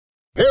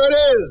Here it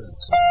is!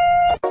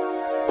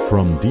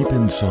 From deep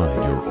inside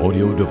your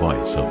audio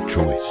device of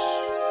choice.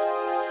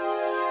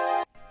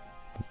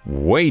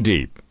 Way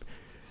deep.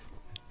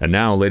 And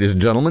now, ladies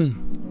and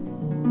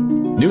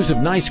gentlemen, news of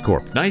Nice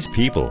Corp. Nice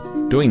people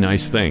doing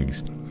nice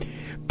things.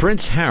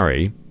 Prince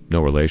Harry, no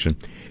relation,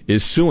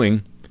 is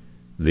suing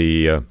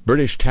the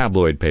British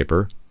tabloid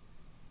paper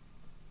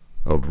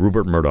of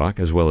Rupert Murdoch,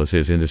 as well as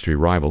his industry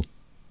rival,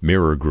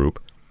 Mirror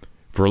Group,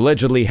 for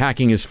allegedly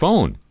hacking his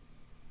phone.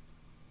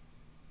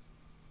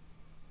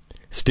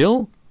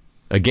 Still?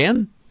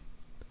 Again?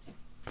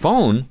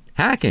 Phone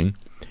hacking?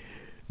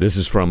 This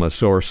is from a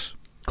source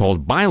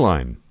called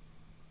Byline.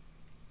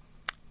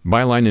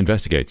 Byline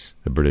investigates,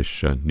 a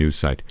British news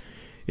site,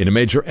 in a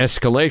major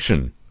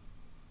escalation,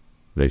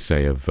 they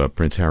say, of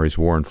Prince Harry's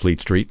war on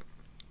Fleet Street,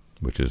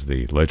 which is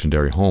the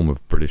legendary home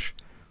of British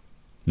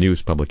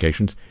news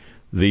publications.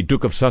 The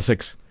Duke of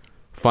Sussex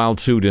filed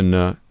suit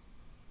in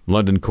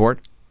London court,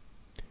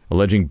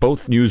 alleging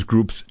both news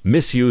groups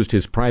misused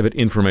his private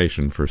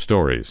information for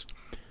stories.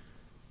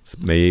 This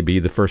may be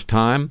the first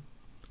time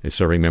a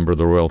serving member of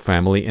the royal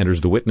family enters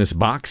the witness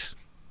box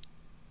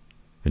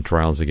in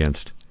trials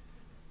against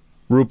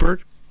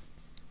Rupert,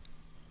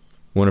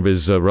 one of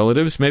his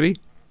relatives, maybe.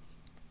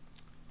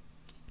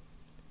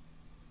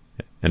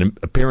 An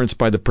appearance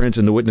by the prince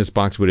in the witness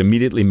box would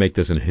immediately make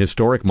this an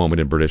historic moment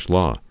in British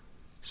law,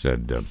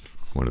 said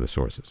one of the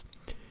sources.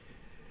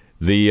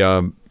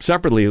 The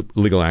separately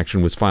legal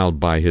action was filed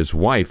by his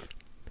wife,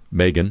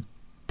 Meghan,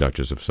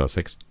 Duchess of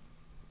Sussex,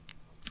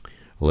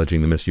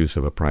 alleging the misuse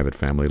of a private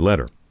family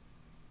letter.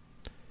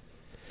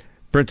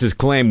 Prince's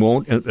claim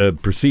won't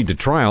proceed to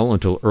trial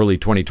until early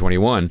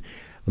 2021.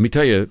 Let me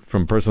tell you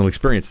from personal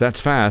experience, that's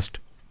fast.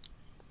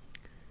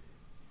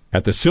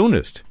 At the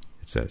soonest,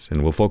 it says,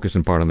 and will focus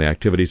in part on the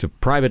activities of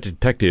private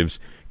detectives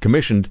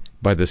commissioned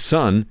by The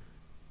Sun,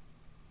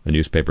 a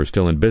newspaper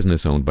still in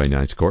business owned by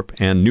Nice Corp,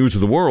 and News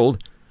of the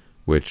World,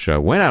 which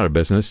went out of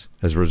business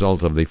as a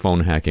result of the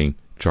phone hacking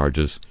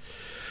charges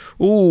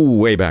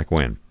way back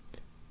when.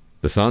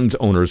 The Sun's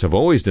owners have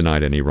always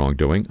denied any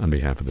wrongdoing on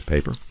behalf of the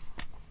paper.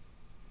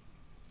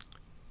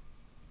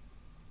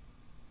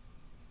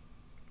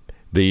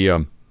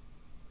 The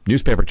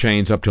newspaper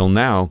chains up till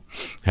now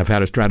have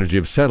had a strategy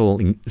of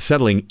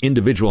settling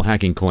individual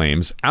hacking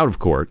claims out of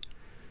court.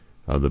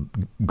 The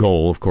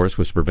goal, of course,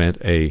 was to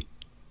prevent a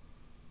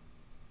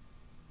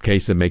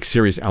case that makes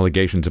serious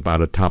allegations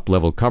about a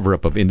top-level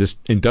cover-up of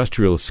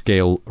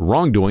industrial-scale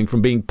wrongdoing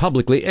from being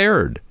publicly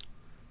aired.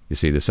 You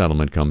see, the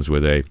settlement comes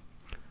with a,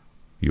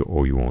 you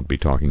won't be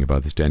talking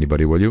about this to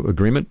anybody, will you,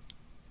 agreement?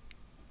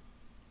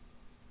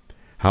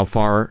 How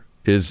far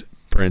is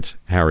Prince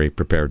Harry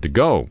prepared to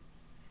go?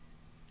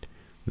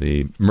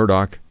 The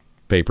Murdoch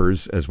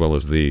papers, as well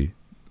as the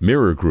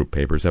Mirror Group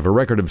papers, have a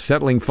record of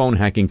settling phone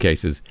hacking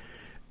cases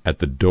at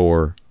the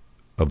door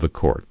of the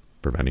court,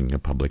 preventing a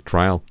public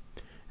trial,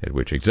 at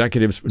which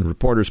executives and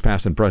reporters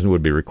past and present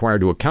would be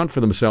required to account for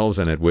themselves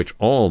and at which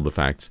all the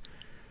facts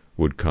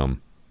would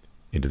come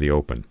into the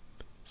open,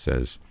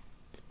 says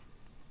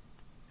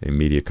a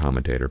media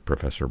commentator,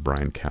 Professor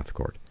Brian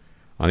Cathcart.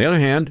 On the other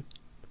hand,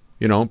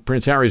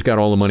 Prince Harry's got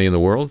all the money in the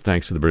world,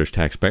 thanks to the British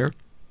taxpayer.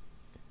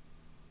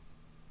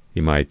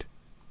 He might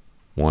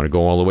want to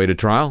go all the way to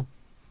trial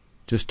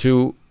just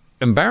to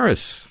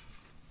embarrass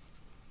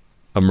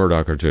a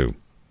Murdoch or two.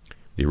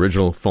 The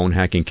original phone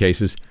hacking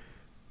cases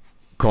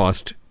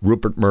cost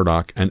Rupert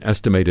Murdoch an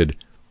estimated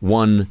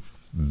 £1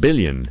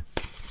 billion.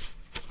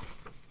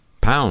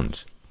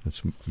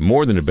 That's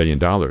more than $1 billion.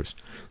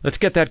 Let's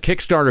get that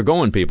Kickstarter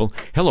going, people.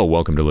 Hello,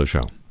 welcome to the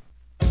show.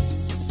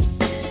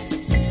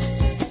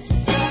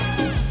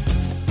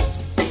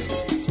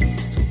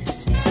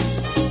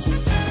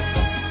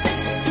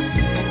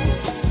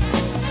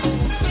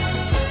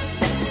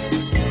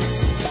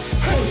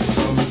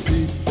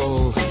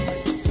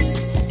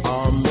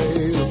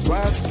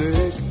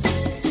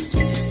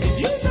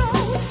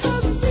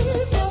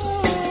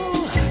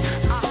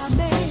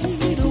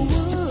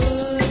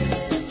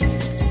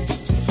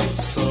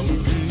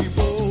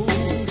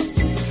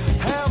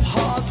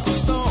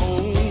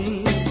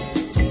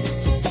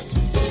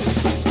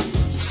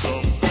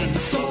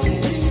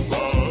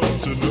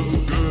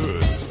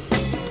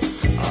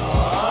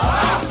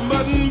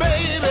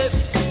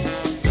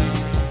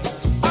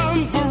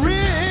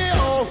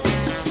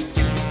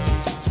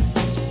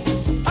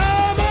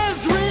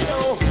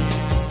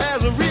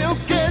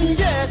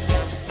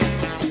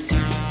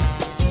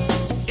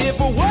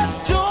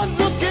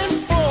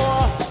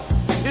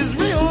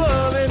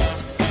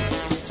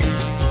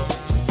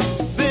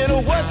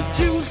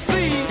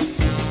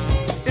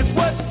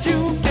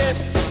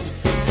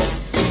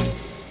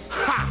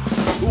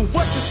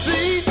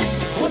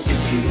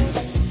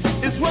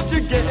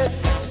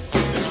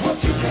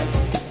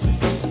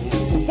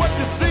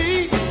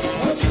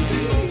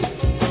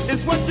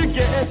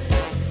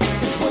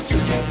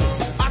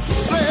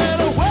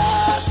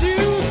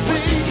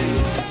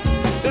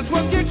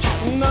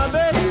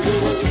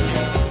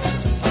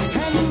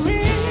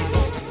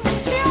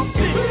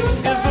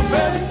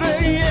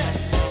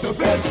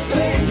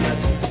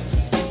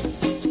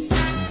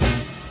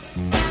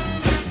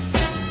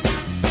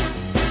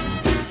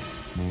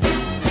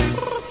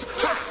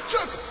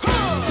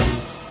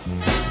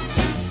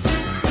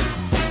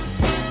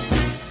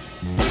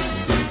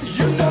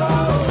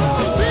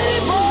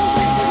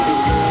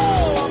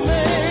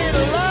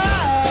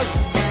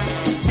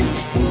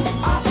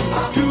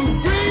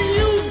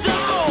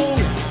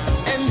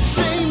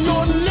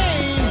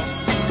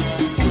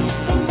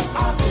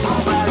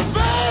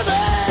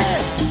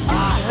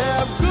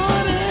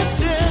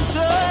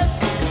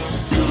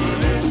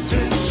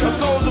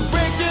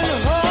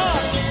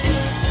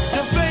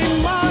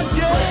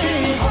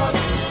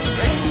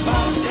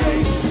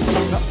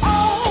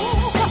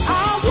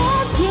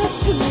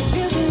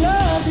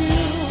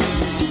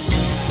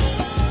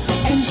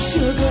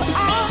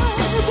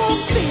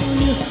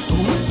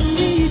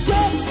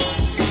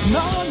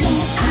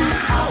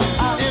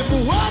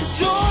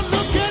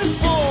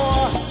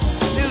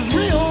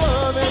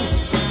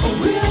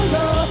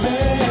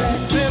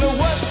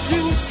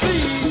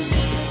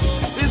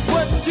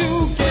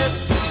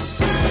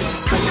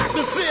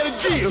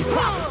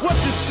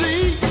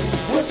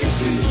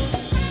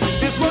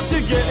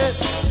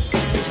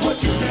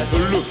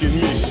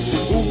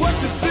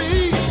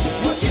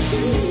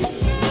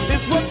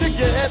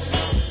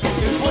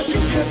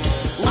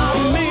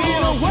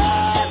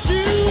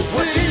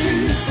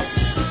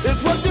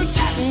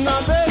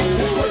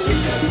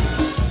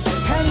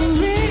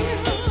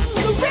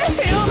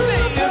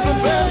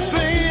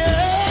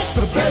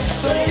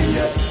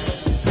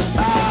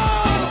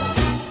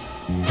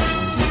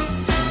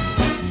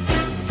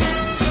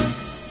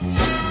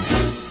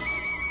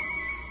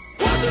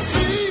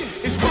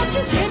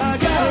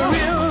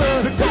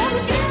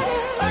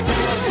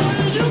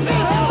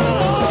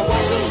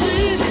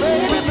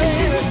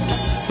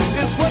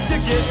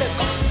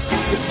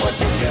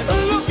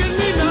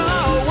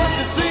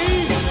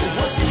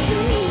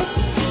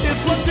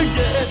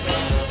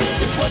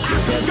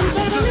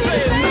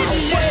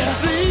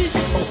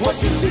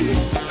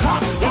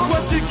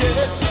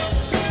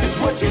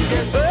 what you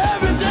get.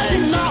 Every day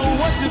now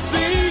what you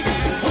see,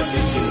 what you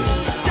see.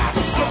 Got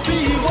to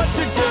be what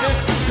you get,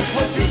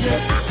 what you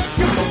get.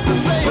 You got to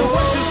say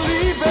what you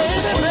see,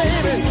 baby,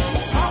 baby.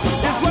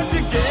 It's what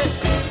you get,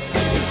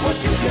 it's what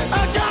you get. I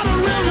gotta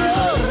really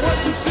love what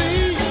you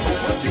see,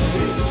 what you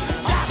see.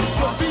 Got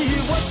to be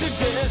what you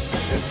get,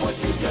 it's what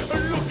you get.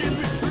 Look at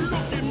me,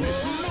 look at me,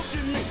 look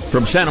at me.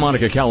 From Santa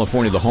Monica,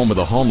 California, the home of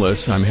the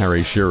homeless, I'm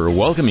Harry Shearer.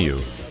 Welcome you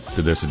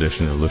to this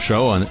edition of the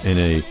show in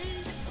a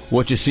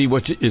what you see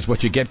is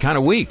what you get kind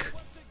of week,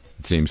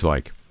 it seems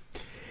like.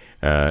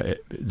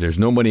 There's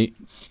nobody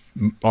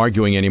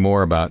arguing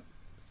anymore about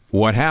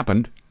what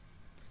happened.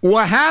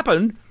 What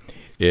happened?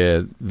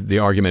 The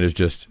argument is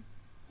just,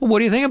 well, what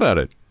do you think about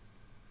it?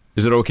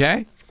 Is it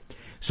okay?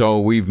 So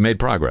we've made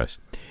progress.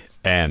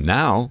 And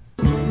now...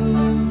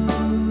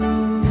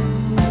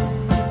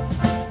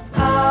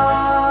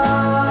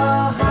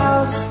 Our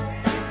house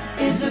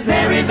is a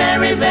very,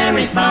 very,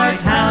 very smart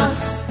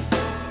house.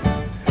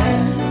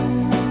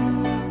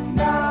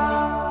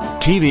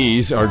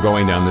 TVs are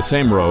going down the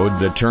same road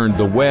that turned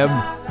the web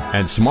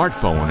and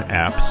smartphone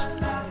apps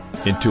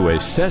into a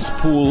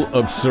cesspool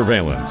of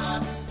surveillance.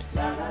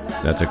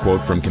 That's a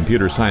quote from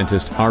computer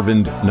scientist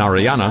Arvind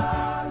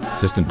Narayana,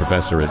 assistant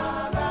professor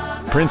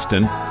at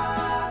Princeton,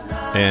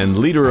 and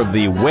leader of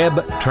the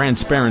Web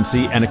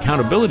Transparency and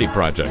Accountability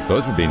Project.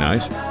 Those would be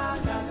nice.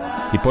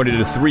 He pointed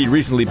to 3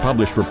 recently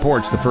published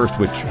reports, the first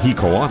which he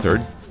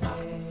co-authored.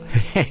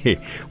 Hey,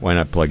 why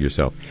not plug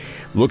yourself?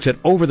 Looks at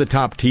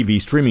over-the-top TV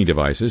streaming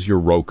devices, your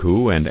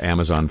Roku and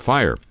Amazon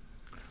Fire.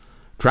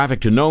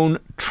 Traffic to known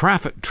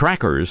traffic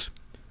trackers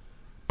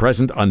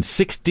present on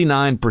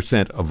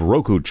 69% of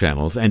Roku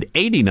channels and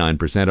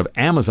 89% of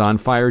Amazon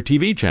Fire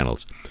TV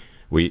channels.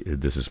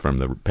 This is from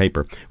the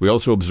paper. We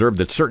also observed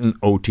that certain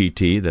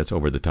OTT, that's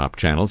over-the-top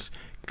channels,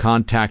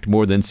 contact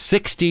more than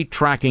 60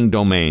 tracking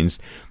domains,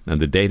 and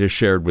the data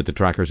shared with the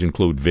trackers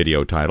include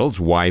video titles,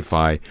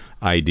 Wi-Fi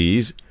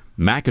IDs,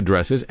 MAC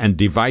addresses, and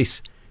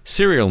device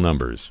serial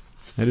numbers.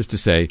 That is to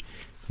say,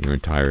 your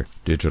entire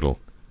digital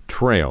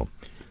trail.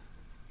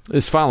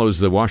 This follows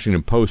the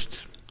Washington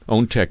Post's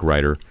own tech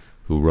writer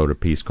who wrote a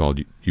piece called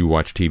You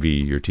Watch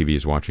TV, Your TV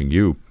is Watching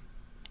You,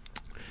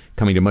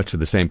 coming to much of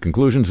the same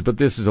conclusions, but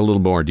this is a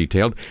little more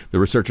detailed. The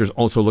researchers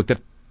also looked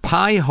at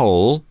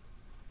Pi-hole.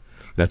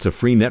 That's a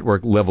free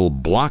network-level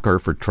blocker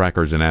for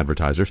trackers and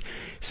advertisers,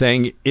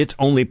 saying it's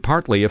only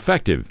partly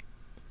effective.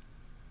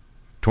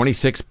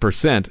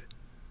 26%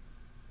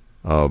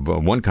 of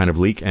one kind of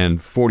leak and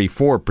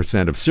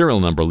 44% of serial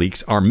number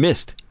leaks are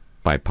missed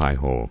by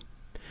Pi-hole.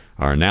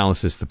 Our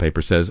analysis, the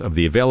paper says, of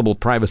the available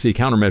privacy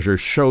countermeasures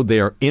showed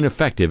they are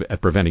ineffective at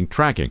preventing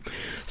tracking.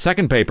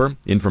 Second paper,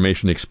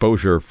 Information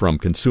Exposure from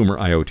Consumer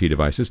IoT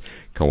Devices,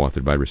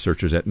 co-authored by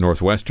researchers at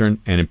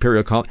Northwestern and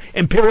Imperial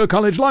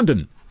College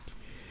London.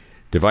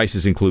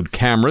 Devices include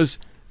cameras,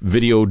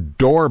 video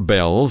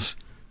doorbells,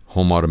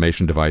 home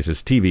automation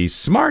devices, TVs,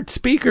 smart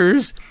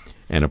speakers,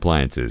 and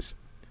appliances.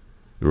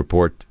 The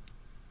report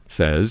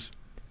says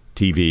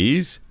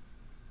TVs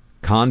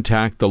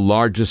contact the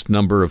largest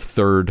number of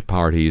third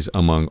parties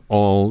among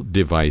all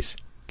device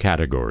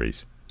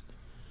categories.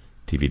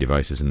 TV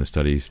devices in the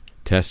study's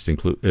tests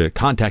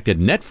contacted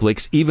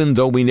Netflix even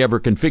though we never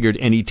configured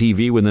any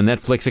TV with a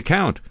Netflix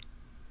account.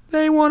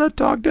 They want to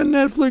talk to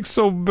Netflix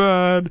so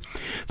bad.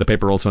 The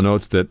paper also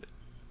notes that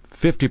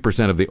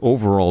 50% of the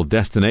overall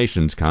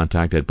destinations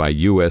contacted by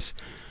U.S.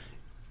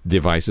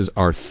 devices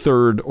are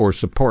third or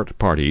support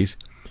parties.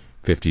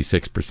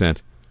 56%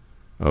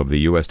 of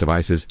the U.S.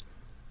 devices,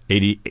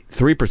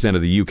 83%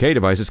 of the U.K.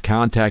 devices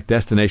contact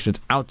destinations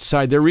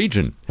outside their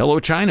region. Hello,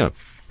 China.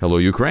 Hello,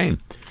 Ukraine.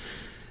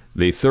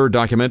 The third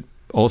document,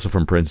 also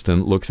from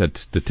Princeton, looks at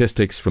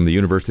statistics from the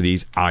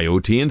university's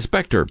IoT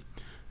Inspector.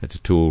 That's a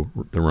tool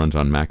that runs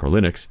on Mac or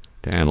Linux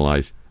to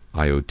analyze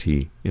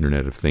IoT,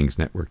 Internet of Things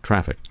network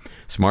traffic.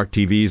 Smart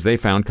TVs, they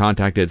found,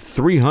 contacted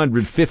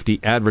 350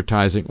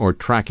 advertising or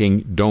tracking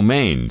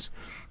domains.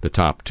 The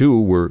top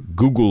 2 were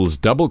Google's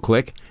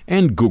DoubleClick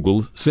and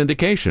Google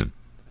Syndication.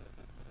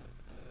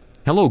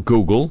 Hello,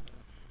 Google.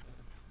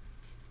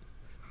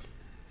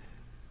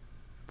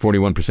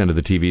 41% of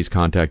the TVs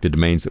contacted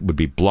domains that would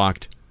be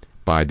blocked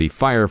by the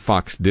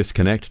Firefox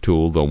Disconnect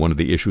tool, though one of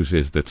the issues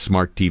is that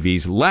smart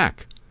TVs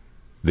lack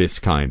this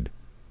kind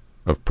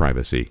of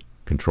privacy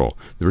control.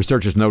 The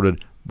researchers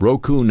noted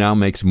Roku now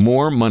makes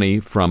more money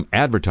from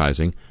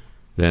advertising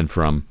than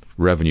from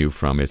revenue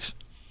from its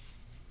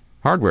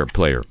hardware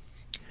player.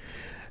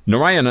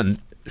 Narayanan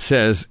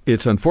says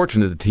it's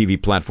unfortunate that TV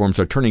platforms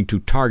are turning to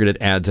targeted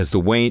ads as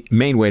the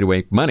main way to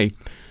make money.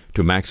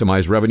 To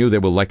maximize revenue, they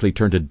will likely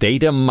turn to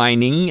data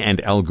mining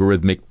and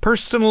algorithmic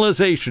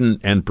personalization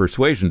and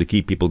persuasion to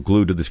keep people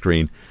glued to the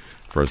screen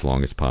for as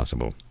long as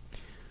possible.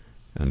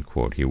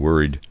 Unquote. He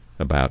worried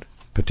about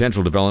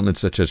potential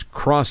developments such as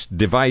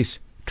cross-device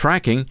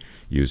tracking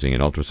using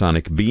an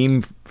ultrasonic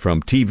beam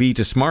from TV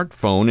to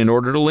smartphone in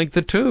order to link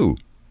the two.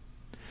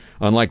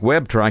 Unlike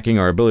web tracking,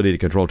 our ability to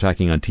control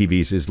tracking on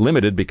TVs is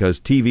limited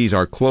because TVs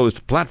are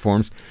closed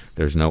platforms.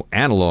 There's no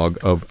analog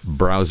of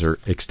browser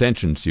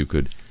extensions you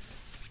could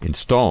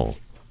install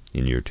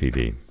in your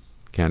TV.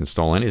 Can't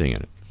install anything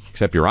in it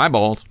except your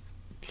eyeballs.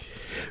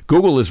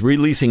 Google is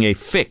releasing a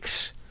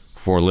fix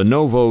for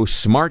Lenovo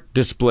smart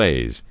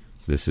displays.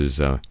 This is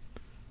a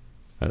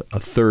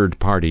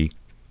third-party,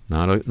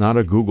 not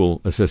a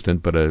Google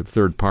Assistant, but a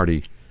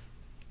third-party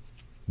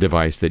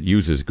device that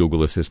uses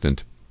Google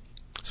Assistant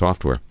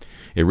software.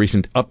 A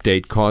recent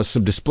update caused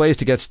some displays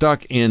to get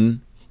stuck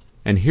in,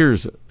 and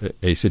here's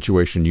a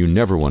situation you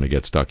never want to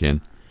get stuck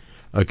in,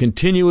 a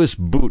continuous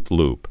boot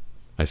loop.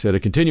 I said a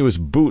continuous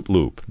boot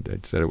loop. I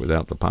said it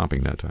without the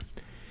popping that time.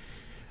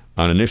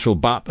 On initial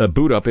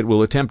boot up, it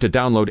will attempt to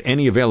download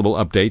any available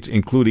updates,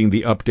 including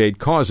the update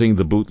causing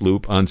the boot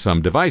loop on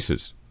some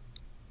devices.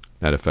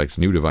 That affects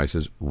new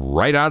devices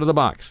right out of the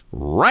box.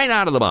 Right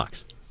out of the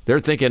box. They're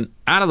thinking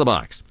out of the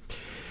box.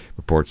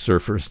 Reports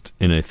surfaced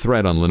in a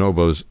thread on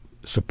Lenovo's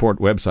support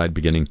website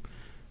beginning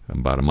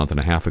about a month and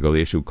a half ago.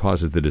 The issue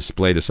causes the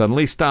display to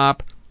suddenly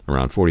stop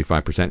around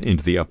 45%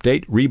 into the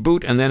update,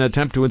 reboot, and then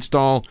attempt to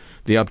install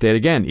the update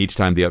again. Each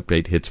time the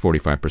update hits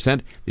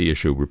 45%, the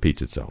issue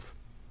repeats itself.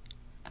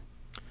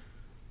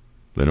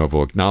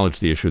 Lenovo acknowledged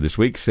the issue this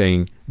week,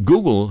 saying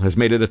Google has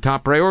made it a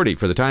top priority.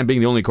 For the time being,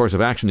 the only course of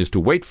action is to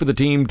wait for the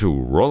team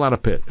to roll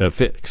out a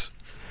fix.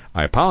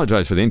 I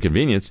apologize for the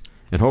inconvenience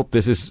and hope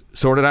this is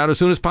sorted out as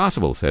soon as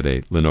possible, said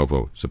a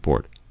Lenovo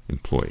support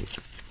employee.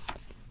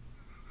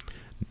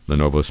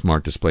 Lenovo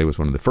Smart Display was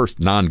one of the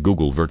first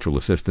non-Google virtual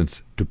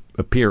assistants to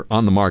appear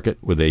on the market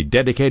with a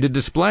dedicated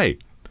display,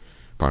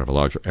 part of a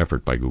larger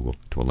effort by Google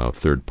to allow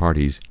third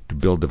parties to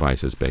build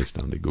devices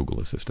based on the Google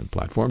Assistant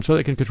platform so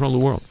they can control the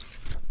world.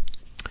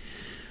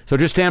 So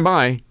just stand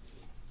by.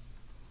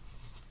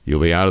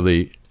 You'll be out of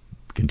the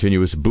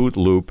continuous boot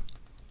loop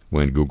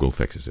when Google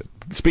fixes it.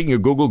 Speaking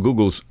of Google,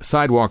 Google's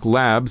Sidewalk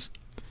Labs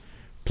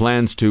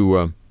plans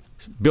to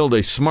build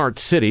a smart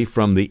city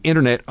from the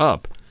internet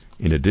up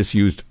in a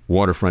disused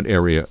waterfront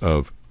area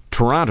of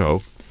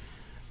Toronto,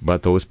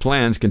 but those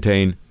plans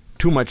contain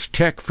too much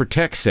tech for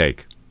tech's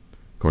sake,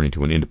 according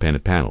to an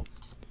independent panel.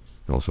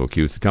 They also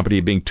accused the company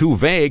of being too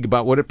vague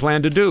about what it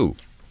planned to do.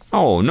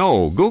 Oh,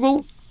 no,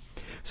 Google?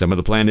 Some of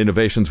the planned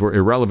innovations were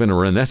irrelevant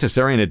or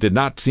unnecessary, and it did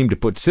not seem to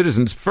put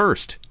citizens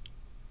first.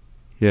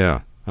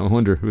 Yeah, I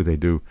wonder whom they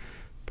do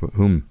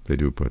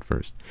put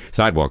first.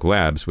 Sidewalk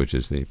Labs, which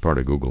is the part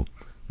of Google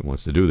that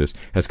wants to do this,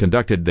 has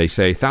conducted, they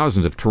say,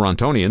 thousands of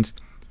Torontonians,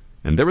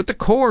 and they're at the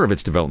core of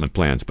its development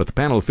plans. But the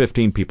panel of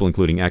 15 people,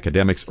 including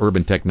academics,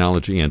 urban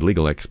technology, and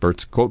legal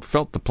experts, quote,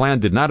 felt the plan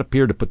did not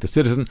appear to put the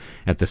citizen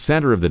at the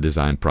center of the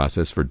design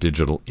process for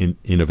digital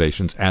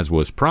innovations as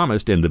was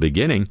promised in the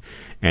beginning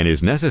and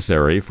is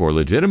necessary for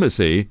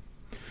legitimacy.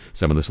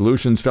 Some of the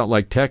solutions felt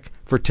like tech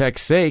for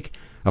tech's sake,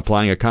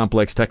 applying a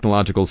complex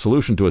technological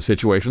solution to a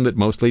situation that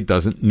mostly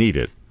doesn't need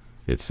it,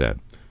 it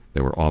said.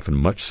 There were often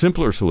much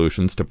simpler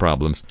solutions to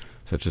problems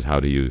such as how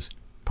to use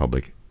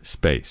public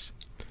space.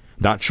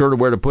 Not sure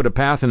where to put a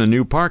path in a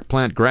new park?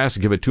 Plant grass,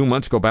 give it 2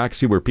 months, go back,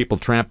 see where people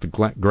tramp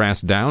the grass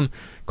down,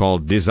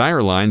 called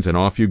desire lines, and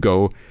off you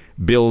go.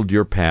 Build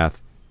your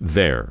path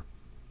there,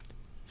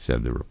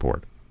 said the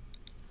report.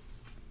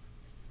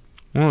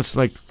 Well, it's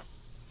like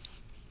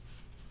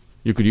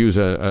you could use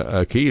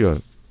a key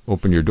to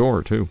open your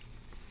door, too.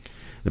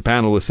 The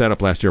panel was set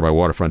up last year by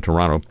Waterfront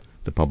Toronto,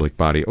 the public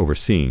body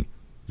overseeing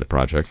the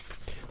project.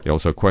 They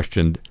also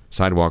questioned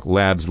Sidewalk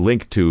Labs'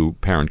 link to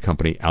parent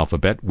company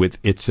Alphabet with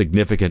its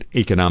significant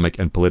economic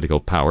and political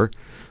power,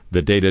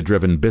 the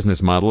data-driven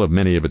business model of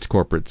many of its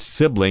corporate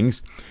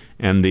siblings,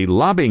 and the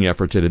lobbying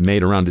efforts it had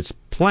made around its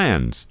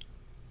plans.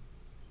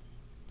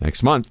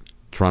 Next month,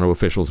 Toronto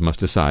officials must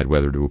decide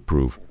whether to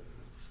approve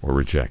or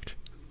reject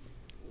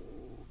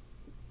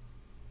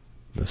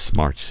the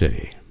smart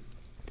city.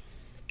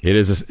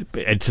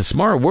 It's a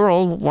smart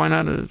world. Why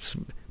not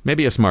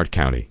maybe a smart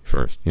county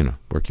first?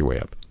 Work your way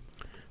up.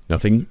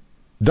 Nothing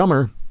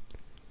dumber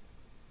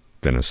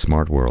than a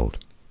smart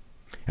world.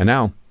 And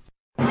now,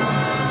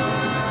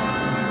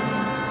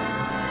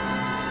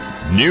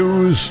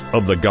 news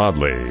of the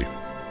godly.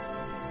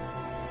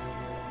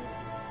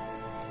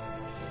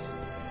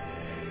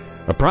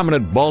 A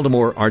prominent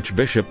Baltimore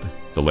Archbishop,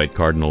 the late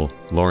Cardinal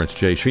Lawrence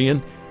J.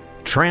 Sheehan,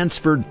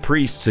 transferred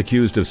priests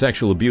accused of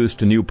sexual abuse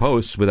to new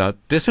posts without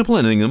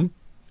disciplining them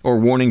or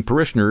warning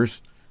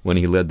parishioners when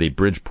he led the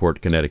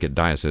Bridgeport, Connecticut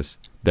diocese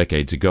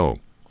decades ago.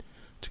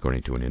 It's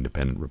according to an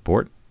independent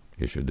report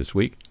issued this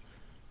week.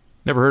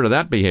 Never heard of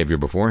that behavior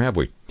before, have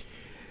we?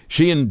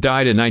 Sheehan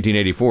died in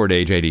 1984 at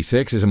age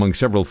 86, is among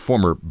several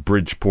former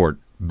Bridgeport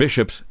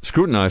bishops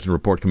scrutinized in a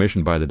report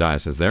commissioned by the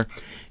diocese there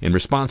in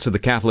response to the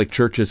Catholic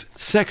Church's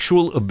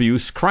sexual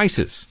abuse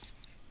crisis.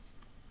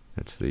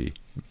 That's the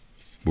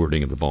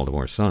wording of the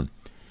Baltimore Sun.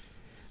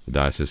 The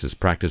diocese's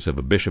practice of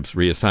a bishop's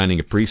reassigning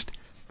a priest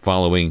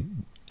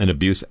following an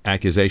abuse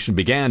accusation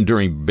began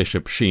during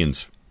Bishop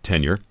Sheehan's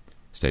tenure,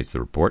 states the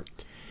report.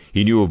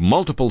 He knew of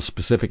multiple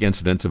specific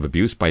incidents of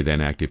abuse by then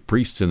active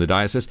priests in the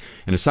diocese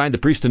and assigned the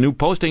priest to new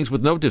postings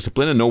with no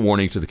discipline and no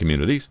warnings to the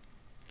communities.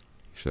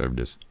 He served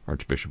as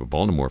Archbishop of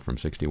Baltimore from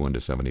 61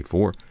 to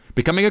 74,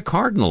 becoming a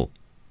cardinal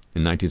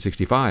in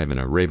 1965 in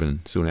a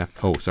Raven soon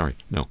after.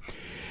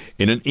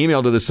 In an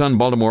email to the Sun,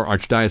 Baltimore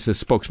Archdiocese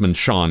spokesman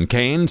Sean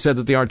Kane said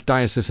that the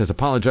Archdiocese has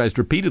apologized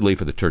repeatedly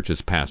for the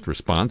church's past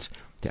response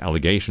to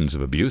allegations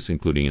of abuse,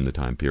 including in the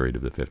time period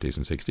of the 50s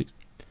and 60s.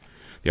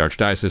 The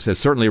Archdiocese has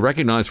certainly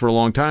recognized for a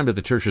long time that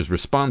the church's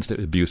response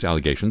to abuse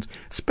allegations,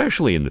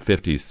 especially in the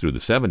 50s through the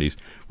 70s,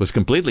 was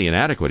completely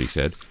inadequate, he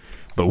said.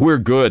 But we're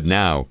good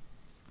now.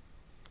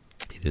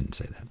 He didn't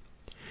say that.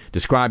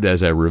 Described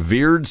as a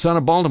revered son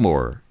of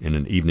Baltimore in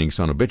an Evening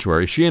Sun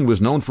obituary, Sheehan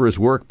was known for his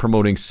work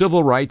promoting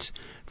civil rights,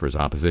 for his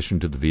opposition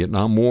to the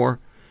Vietnam War.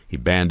 He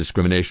banned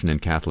discrimination in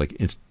Catholic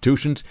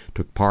institutions,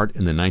 took part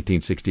in the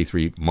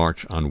 1963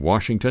 March on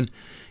Washington.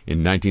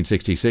 In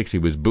 1966, he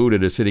was booed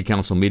at a city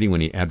council meeting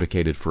when he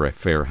advocated for a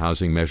fair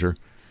housing measure.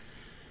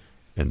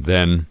 And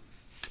then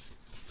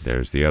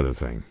there's the other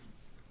thing.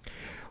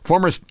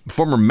 Former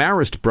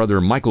Marist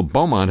brother Michael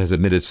Beaumont has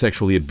admitted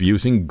sexually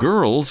abusing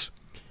girls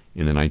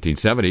in the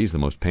 1970s, the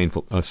most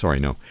painful,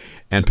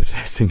 and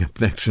possessing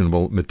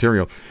objectionable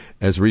material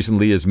as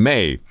recently as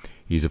May.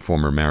 He's a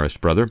former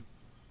Marist brother.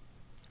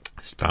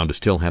 He's found to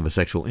still have a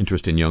sexual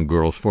interest in young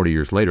girls 40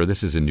 years later.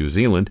 This is in New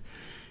Zealand.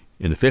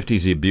 In the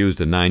 50s, he abused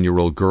a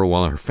 9-year-old girl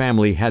while her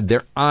family had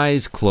their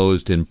eyes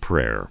closed in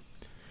prayer.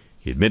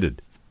 He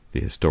admitted the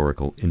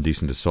historical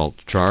indecent assault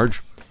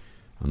charge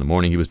on the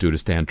morning he was due to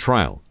stand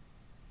trial.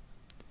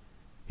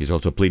 He's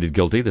also pleaded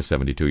guilty, the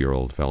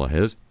 72-year-old fellow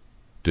has,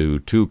 to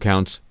 2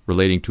 counts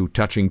relating to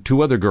touching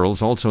 2 other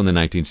girls also in the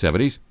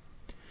 1970s.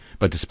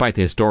 But despite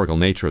the historical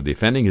nature of the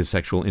offending, his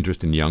sexual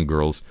interest in young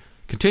girls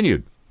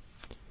continued.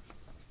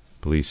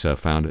 Police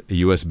found a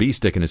USB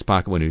stick in his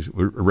pocket when he was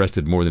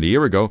arrested more than a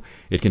year ago.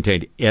 It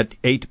contained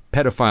 8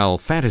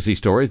 pedophile fantasy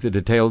stories that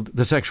detailed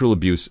the sexual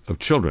abuse of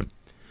children.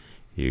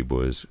 He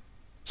was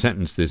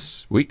sentenced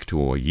this week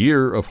to a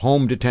year of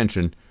home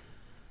detention,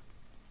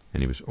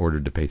 and he was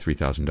ordered to pay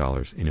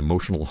 $3,000 in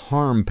emotional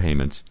harm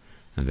payments,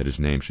 and that his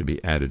name should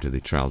be added to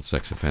the child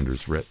sex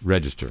offenders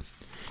register.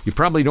 You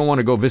probably don't want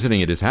to go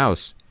visiting at his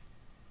house.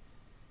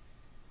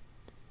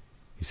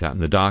 He sat in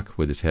the dock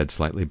with his head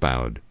slightly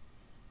bowed,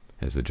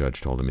 as the judge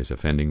told him his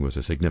offending was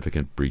a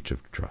significant breach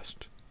of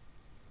trust.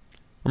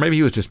 Or maybe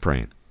he was just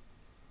praying.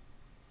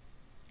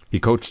 He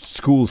coached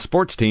school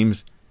sports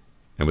teams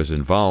and was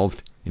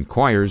involved in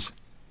choirs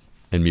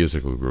and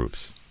musical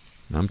groups.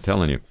 I'm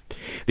telling you.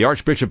 The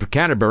Archbishop of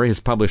Canterbury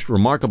has published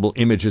remarkable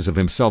images of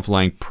himself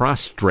lying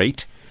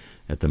prostrate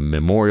at the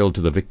memorial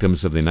to the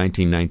victims of the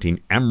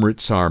 1919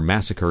 Amritsar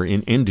massacre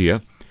in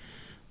India.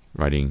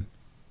 Writing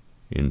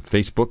in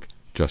Facebook,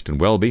 Justin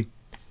Welby,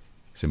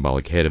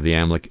 symbolic head of the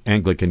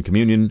Anglican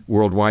Communion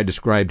worldwide,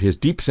 described his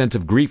deep sense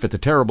of grief at the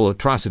terrible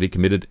atrocity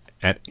committed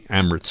at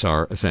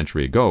Amritsar a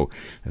century ago.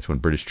 That's when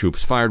British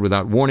troops fired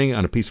without warning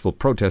on a peaceful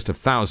protest of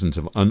thousands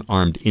of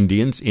unarmed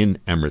Indians in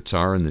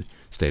Amritsar in the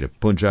state of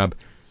Punjab,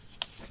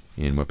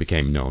 in what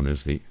became known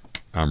as the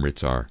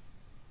Amritsar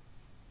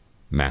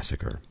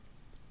massacre.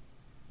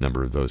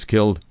 Number of those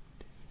killed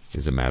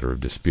is a matter of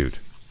dispute.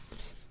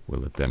 We'll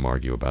let them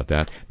argue about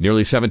that. Nearly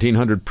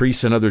 1,700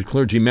 priests and other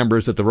clergy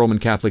members that the Roman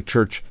Catholic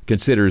Church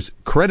considers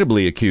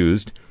credibly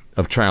accused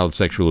of child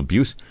sexual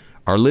abuse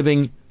are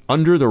living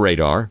under the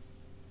radar,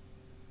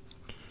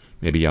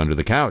 maybe under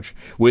the couch,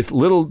 with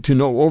little to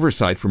no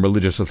oversight from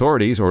religious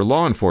authorities or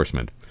law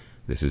enforcement.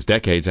 This is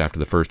decades after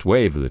the first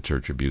wave of the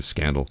church abuse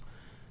scandal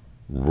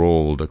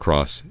rolled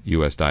across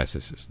U.S.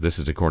 dioceses. This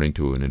is according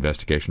to an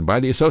investigation by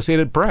the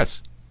Associated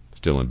Press,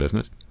 still in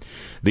business.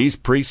 These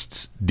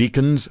priests,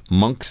 deacons,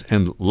 monks,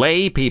 and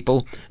lay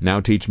people now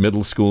teach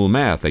middle school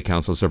math. They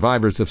counsel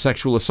survivors of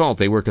sexual assault.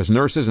 They work as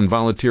nurses and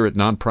volunteer at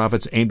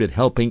nonprofits aimed at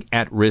helping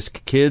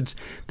at-risk kids.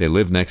 They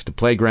live next to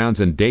playgrounds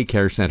and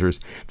daycare centers.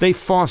 They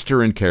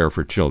foster and care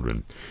for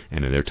children.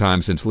 And in their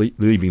time since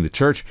leaving the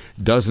church,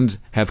 dozens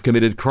have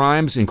committed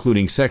crimes,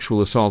 including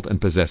sexual assault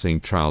and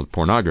possessing child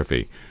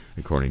pornography,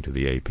 according to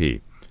the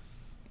AP.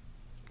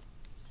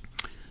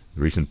 The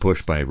recent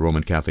push by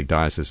Roman Catholic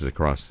dioceses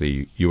across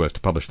the U.S.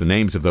 to publish the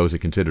names of those it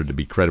considered to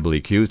be credibly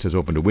accused has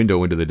opened a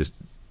window into the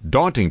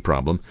daunting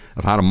problem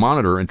of how to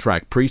monitor and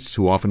track priests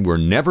who often were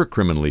never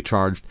criminally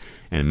charged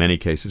and in many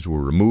cases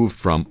were removed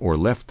from or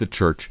left the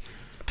church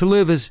to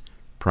live as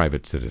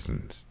private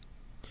citizens.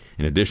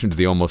 In addition to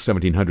the almost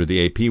 1,700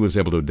 the AP was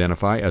able to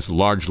identify as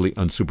largely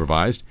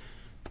unsupervised,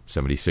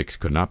 76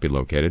 could not be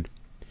located.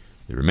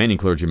 The remaining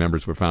clergy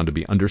members were found to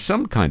be under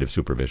some kind of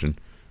supervision,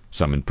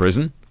 some in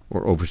prison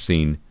or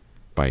overseen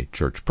by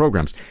church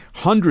programs.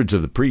 Hundreds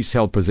of the priests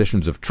held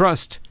positions of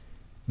trust,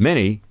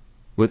 many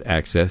with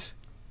access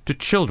to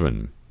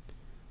children.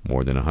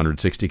 More than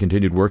 160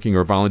 continued working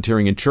or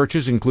volunteering in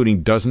churches,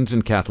 including dozens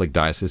in Catholic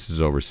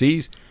dioceses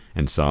overseas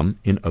and some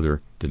in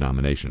other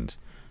denominations.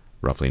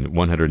 Roughly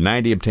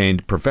 190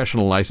 obtained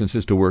professional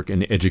licenses to work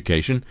in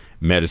education,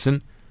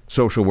 medicine,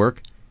 social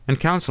work,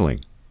 and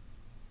counseling.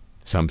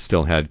 Some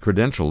still had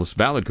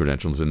valid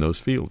credentials in those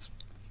fields.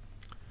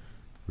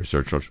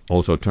 Researchers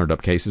also turned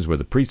up cases where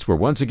the priests were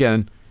once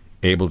again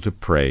able to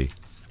prey,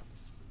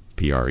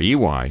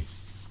 P-R-E-Y,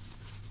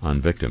 on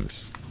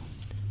victims.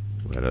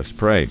 Let us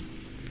pray.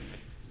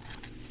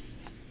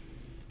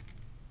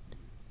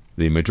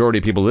 The majority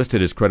of people listed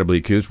as credibly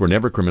accused were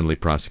never criminally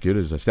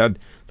prosecuted. As I said,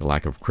 the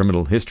lack of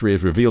criminal history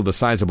has revealed a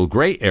sizable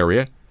gray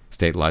area.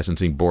 State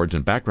licensing boards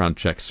and background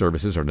check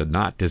services are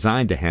not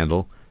designed to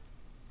handle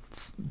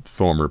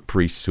former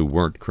priests who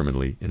weren't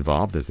criminally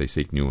involved as they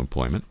seek new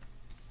employment.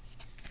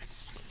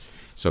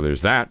 So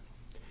there's that.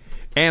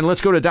 And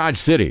let's go to Dodge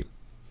City.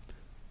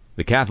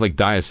 The Catholic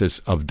Diocese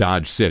of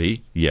Dodge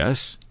City,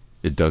 yes,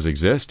 it does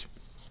exist.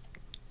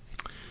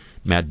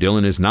 Matt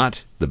Dillon is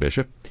not the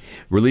bishop.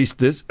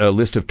 Released a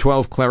list of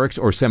 12 clerics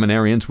or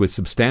seminarians with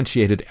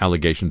substantiated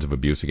allegations of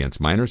abuse against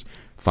minors.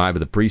 5 of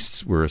the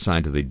priests were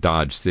assigned to the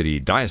Dodge City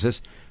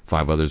Diocese.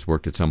 5 others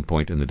worked at some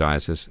point in the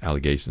diocese.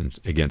 Allegations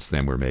against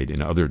them were made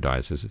in other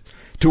dioceses.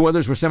 2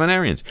 others were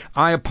seminarians.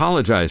 I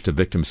apologize to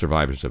victim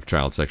survivors of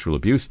child sexual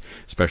abuse,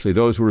 especially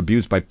those who were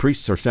abused by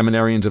priests or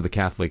seminarians of the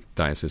Catholic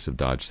Diocese of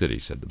Dodge City,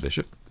 said the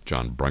bishop,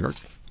 John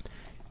Brungert.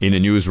 In a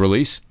news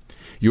release,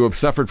 you have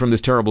suffered from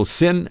this terrible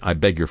sin. I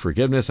beg your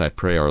forgiveness. I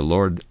pray our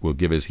Lord will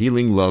give his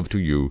healing love to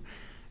you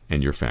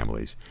and your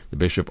families. The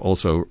bishop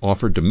also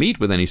offered to meet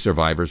with any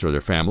survivors or their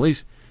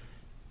families,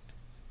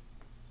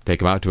 take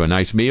them out to a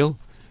nice meal,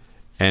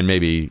 and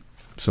maybe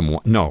some...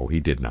 No, he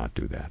did not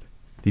do that.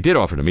 He did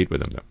offer to meet with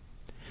them, though.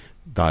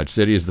 Dodge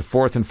City is the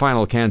 4th and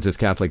final Kansas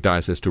Catholic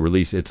diocese to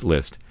release its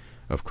list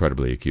of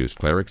credibly accused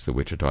clerics. The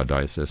Wichita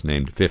Diocese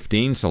named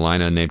 15,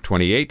 Salina named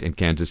 28, and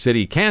Kansas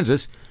City,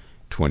 Kansas,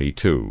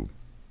 22.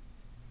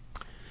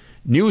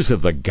 News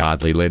of the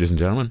godly, ladies and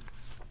gentlemen.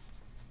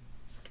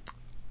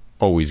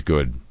 Always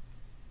good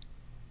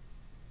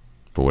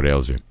for what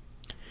ails you.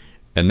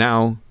 And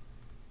now,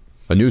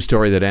 a news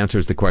story that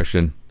answers the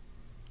question,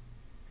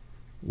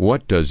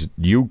 what does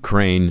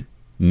Ukraine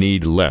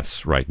need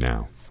less right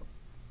now?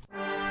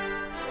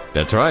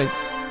 That's right.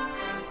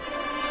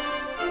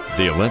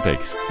 The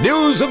Olympics.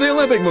 News of the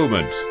Olympic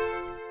movement.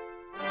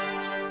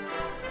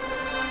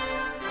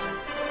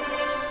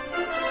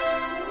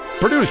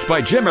 Produced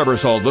by Jim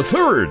Ebersol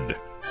III.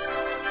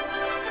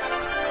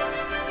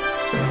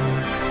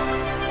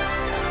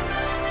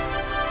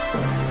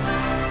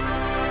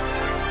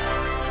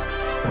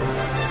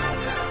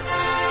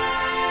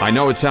 I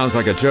know it sounds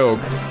like a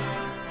joke,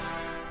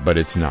 but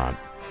it's not.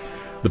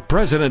 The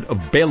president of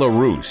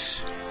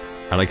Belarus,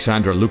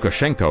 Alexander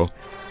Lukashenko,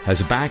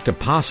 has backed a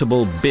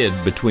possible bid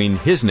between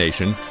his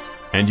nation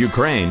and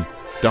Ukraine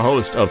to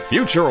host a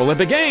future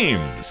Olympic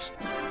Games.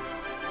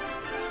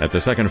 At the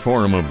second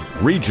forum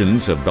of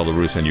regions of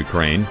Belarus and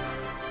Ukraine,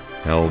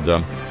 held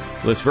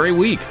this very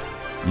week,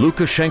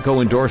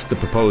 Lukashenko endorsed the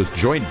proposed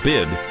joint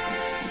bid.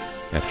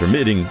 After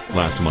meeting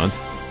last month,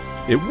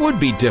 it would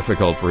be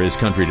difficult for his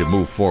country to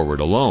move forward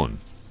alone.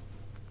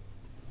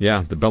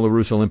 Yeah, the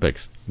Belarus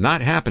Olympics.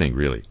 Not happening,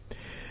 really.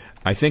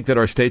 I think that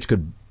our states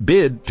could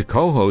bid to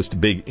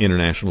co-host big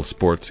international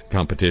sports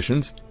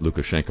competitions,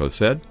 Lukashenko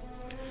said.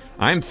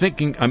 I'm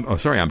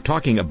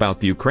talking about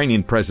the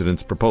Ukrainian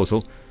president's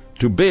proposal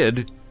to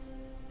bid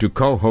to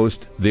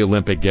co-host the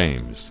Olympic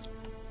Games.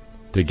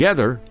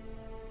 Together,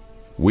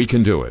 we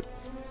can do it.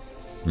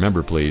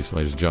 Remember, please,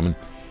 ladies and gentlemen,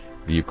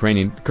 the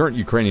current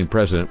Ukrainian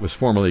president was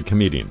formerly a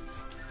comedian,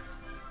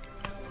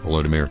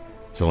 Volodymyr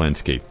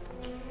Zelensky.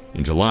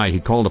 In July,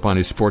 he called upon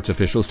his sports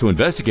officials to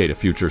investigate a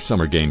future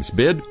Summer Games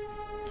bid.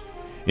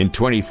 In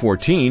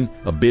 2014,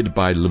 a bid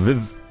by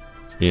Lviv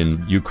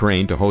in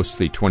Ukraine to host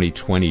the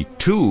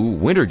 2022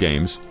 Winter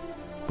Games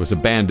was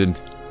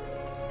abandoned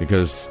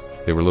because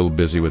they were a little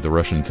busy with the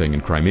Russian thing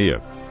in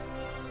Crimea.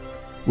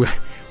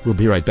 We'll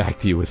be right back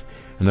to you with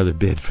another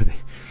bid for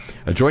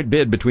a joint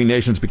bid between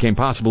nations became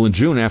possible in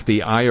June after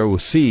the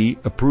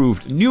IOC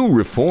approved new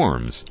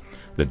reforms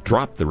that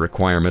dropped the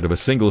requirement of a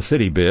single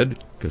city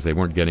bid because they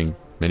weren't getting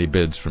many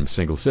bids from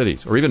single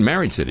cities or even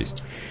married cities.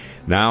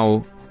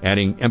 Now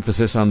adding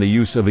emphasis on the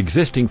use of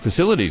existing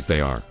facilities,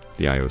 the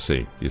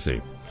IOC, you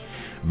see.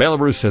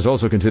 Belarus has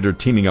also considered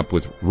teaming up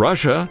with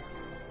Russia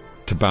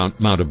to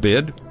mount a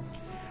bid,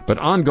 but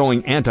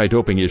ongoing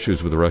anti-doping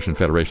issues with the Russian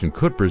Federation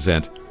could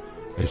present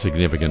a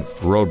significant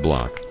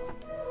roadblock,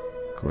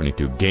 according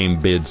to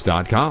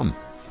GameBids.com.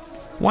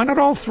 Why not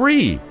all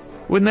three?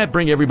 Wouldn't that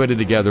bring everybody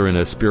together in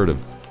a spirit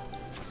of...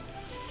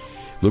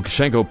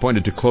 Lukashenko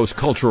pointed to close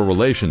cultural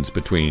relations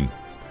between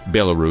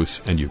Belarus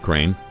and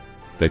Ukraine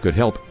that could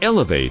help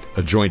elevate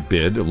a joint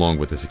bid along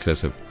with the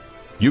success of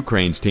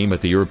Ukraine's team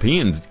at the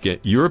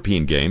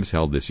European Games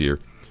held this year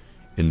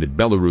in the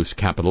Belarus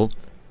capital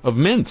of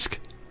Minsk.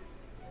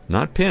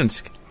 Not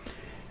Pinsk.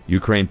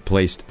 Ukraine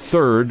placed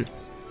third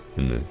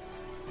in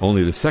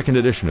only the second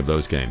edition of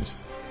those games.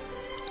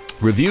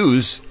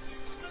 Reviews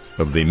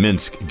of the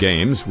Minsk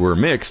Games were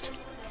mixed,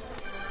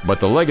 but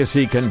the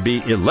legacy can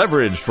be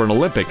leveraged for an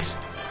Olympics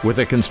with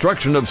the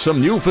construction of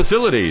some new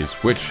facilities,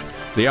 which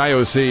the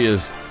IOC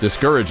is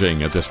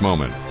discouraging at this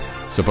moment,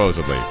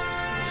 supposedly.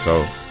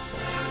 So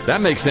that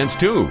makes sense,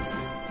 too,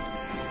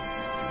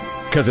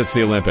 because it's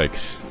the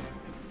Olympics.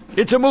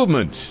 It's a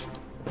movement,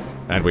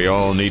 and we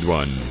all need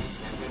one.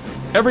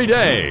 Every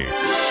day.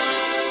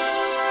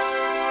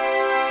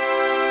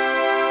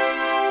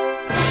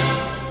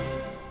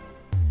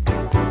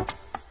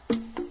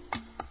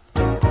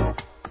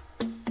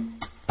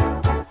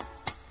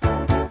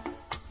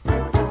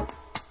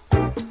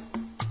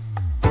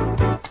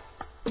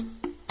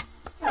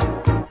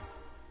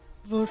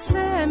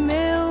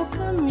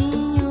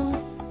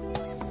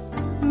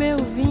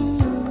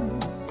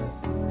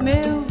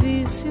 Meu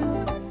vício,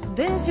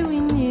 desde o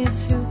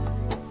início,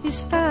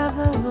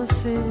 estava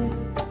você.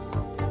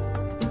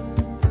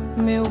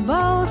 Meu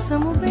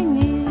bálsamo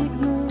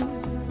benigno,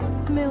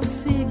 meu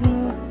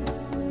signo,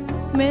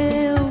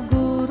 meu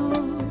guru,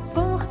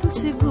 porto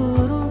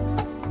seguro,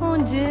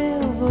 onde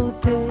eu vou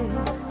ter.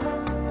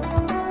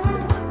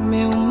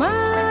 Meu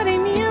mar e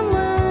minha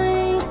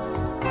mãe,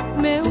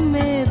 meu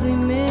medo e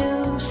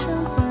meu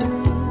champanhe.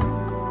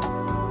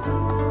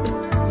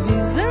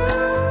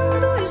 Visão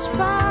do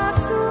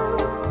espaço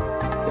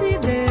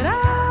sideral,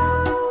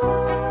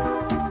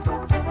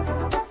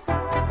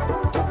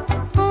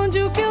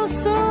 onde o que eu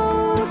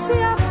sou se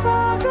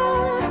afoga,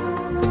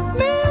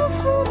 meu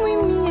fumo e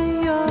minha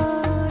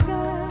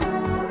yoga.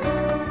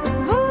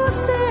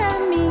 Você é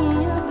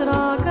minha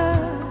droga,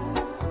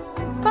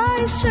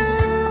 paixão.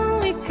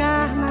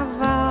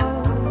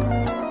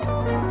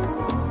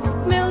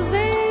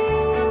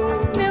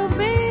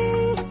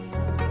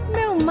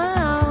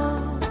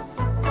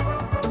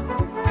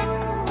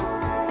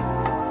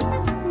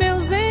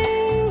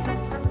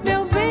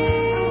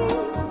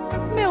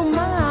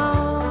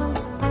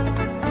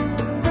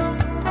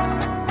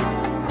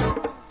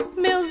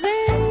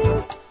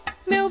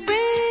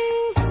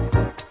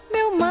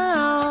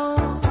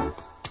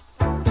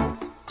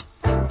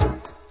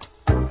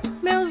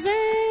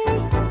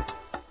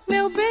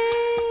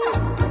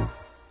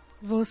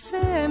 Você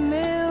é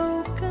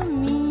meu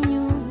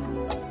caminho,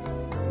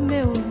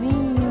 meu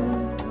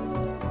vinho,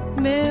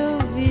 meu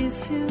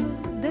vício,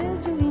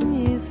 desde o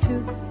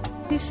início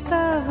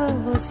estava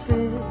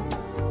você.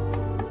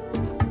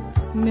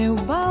 Meu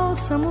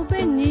bálsamo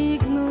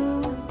benigno,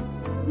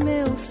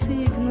 meu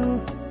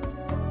signo,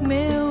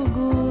 meu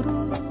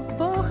guru,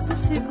 porto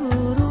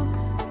seguro,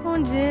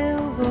 onde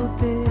eu vou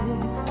ter.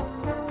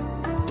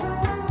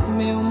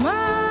 Meu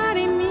mar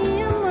e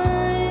minha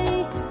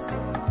mãe,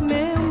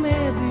 meu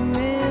medo e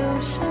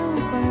meu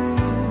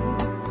champanhe.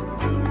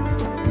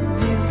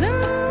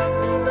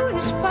 Visão do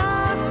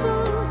espaço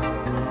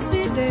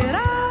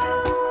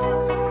sideral,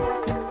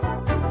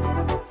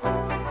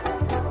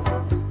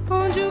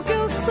 onde o que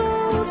eu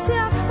sou se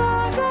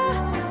afoga,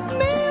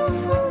 meu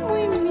fumo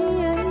e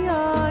minha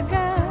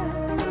yoga.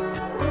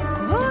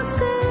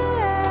 Você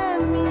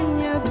é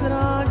minha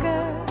droga,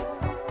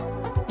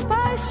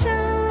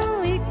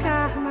 paixão e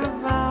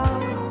carnaval.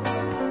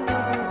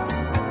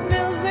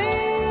 Meu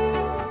zen,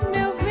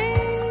 meu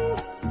bem,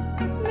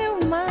 meu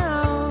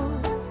mal.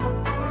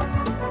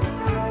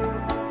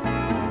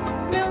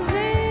 Meu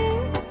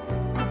zen,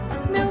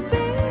 meu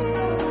bem,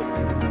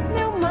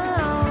 meu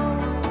mal.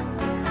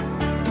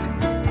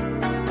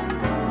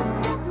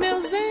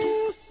 Meu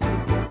zen,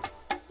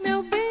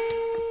 meu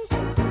bem,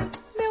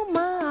 meu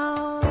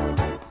mal.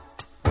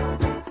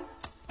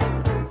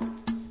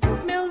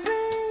 Meu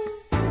zen,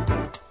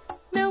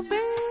 meu bem,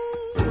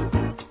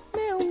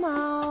 meu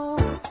mal.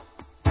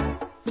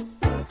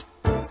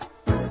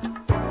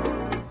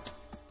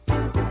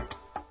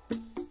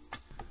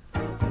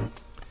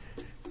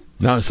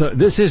 Now, so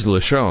this is Le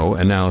Show,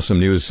 and now some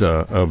news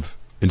of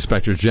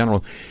Inspectors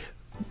General.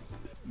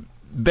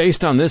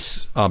 Based on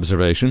this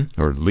observation,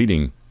 or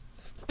leading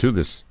to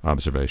this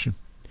observation,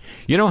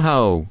 you know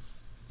how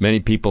many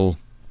people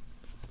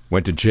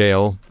went to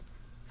jail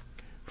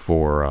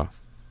for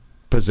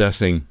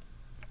possessing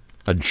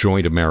a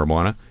joint of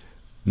marijuana?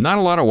 Not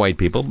a lot of white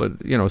people, but,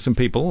 you know, some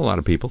people, a lot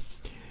of people.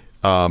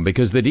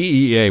 Because the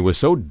DEA was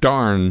so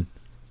darn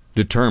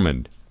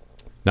determined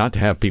not to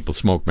have people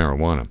smoke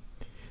marijuana.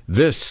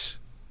 This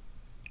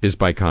is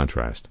by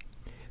contrast.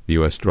 The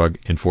U.S. Drug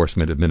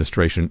Enforcement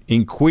Administration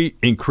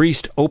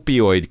increased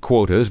opioid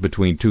quotas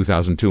between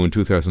 2002 and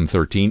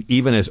 2013,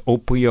 even as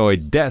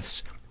opioid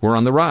deaths were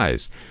on the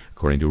rise,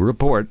 according to a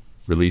report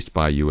released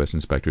by U.S.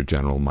 Inspector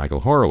General Michael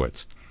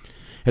Horowitz.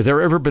 Has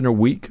there ever been a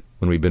week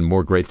when we've been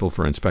more grateful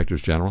for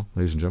Inspectors General,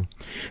 ladies and gentlemen?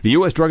 The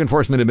U.S. Drug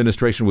Enforcement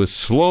Administration was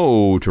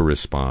slow to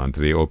respond to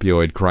the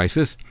opioid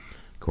crisis,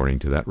 according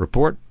to that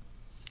report.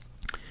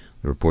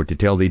 The report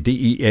detailed the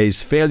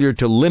DEA's failure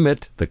to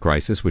limit the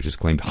crisis, which has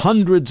claimed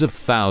hundreds of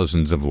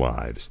thousands of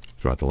lives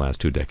throughout the last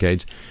 2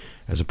 decades,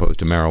 as opposed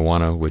to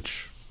marijuana,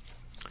 which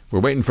we're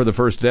waiting for the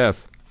first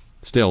death.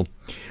 Still,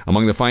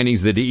 among the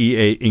findings, the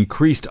DEA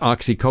increased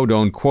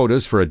oxycodone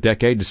quotas for a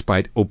decade,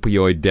 despite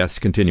opioid deaths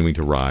continuing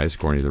to rise,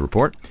 according to the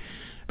report.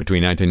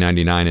 Between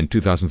 1999 and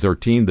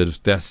 2013, the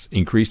deaths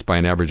increased by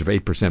an average of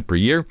 8% per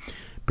year.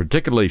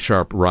 Particularly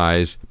sharp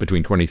rise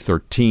between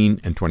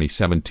 2013 and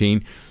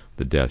 2017.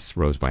 The deaths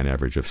rose by an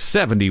average of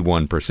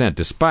 71%.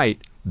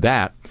 Despite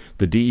that,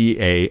 the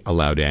DEA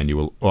allowed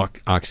annual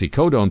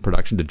oxycodone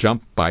production to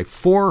jump by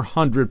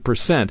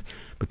 400%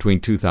 between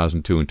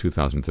 2002 and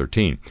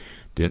 2013,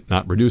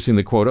 not reducing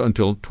the quota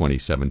until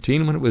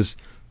 2017, when it was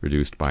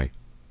reduced by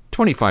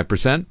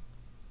 25%.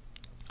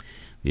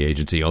 The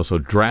agency also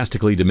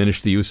drastically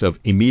diminished the use of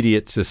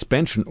immediate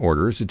suspension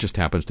orders. It just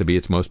happens to be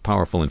its most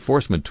powerful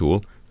enforcement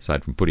tool,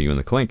 aside from putting you in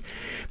the clink.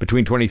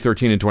 Between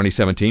 2013 and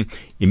 2017,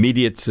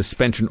 immediate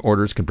suspension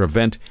orders can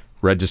prevent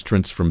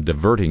registrants from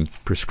diverting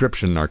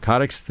prescription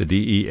narcotics. The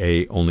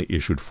DEA only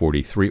issued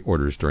 43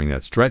 orders during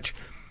that stretch.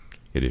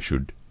 It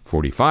issued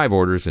 45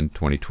 orders in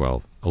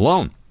 2012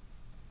 alone.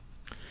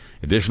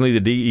 Additionally, the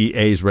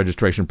DEA's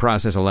registration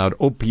process allowed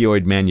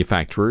opioid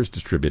manufacturers,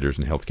 distributors,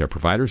 and healthcare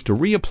providers to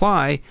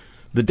reapply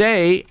the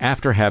day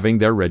after having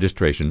their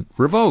registration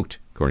revoked,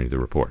 according to the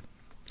report.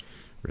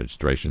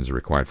 Registrations are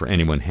required for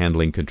anyone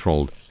handling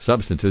controlled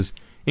substances,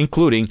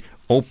 including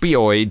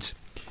opioids.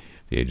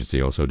 The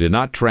agency also did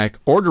not track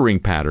ordering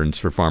patterns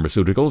for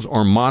pharmaceuticals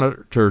or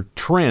monitor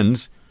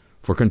trends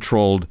for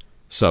controlled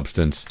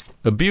substance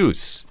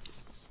abuse,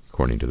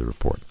 according to the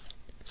report.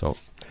 So,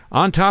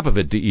 on top of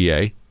it,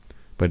 DEA,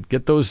 but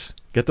get those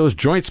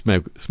joint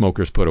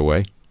smokers put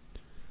away,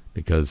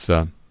 because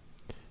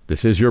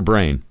this is your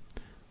brain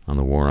on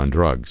the war on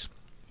drugs.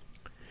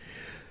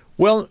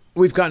 Well,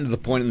 we've gotten to the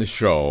point in the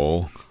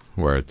show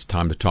where it's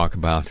time to talk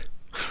about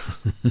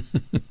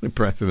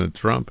President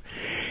Trump,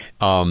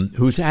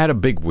 who's had a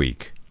big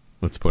week.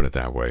 Let's put it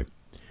that way.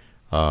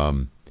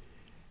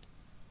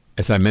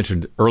 As I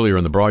mentioned earlier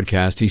in the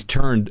broadcast, he's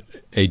turned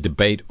a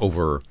debate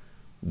over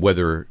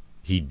whether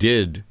he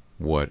did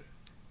what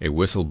a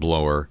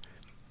whistleblower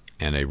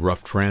and a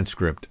rough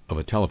transcript of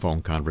a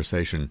telephone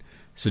conversation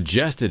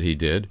suggested he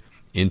did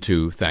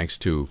into, thanks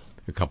to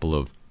a couple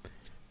of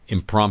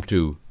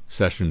impromptu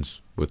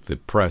sessions with the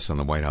press on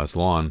the White House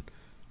lawn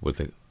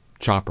with a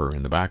chopper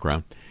in the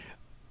background,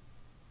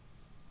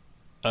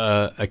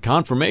 a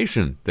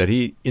confirmation that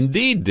he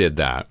indeed did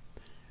that,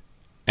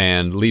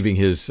 and leaving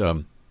his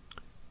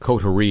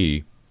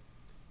coterie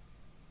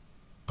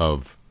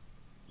of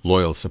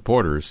loyal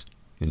supporters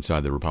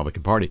inside the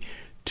Republican Party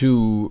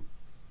to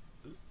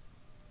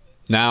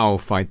now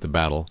fight the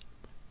battle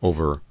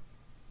over,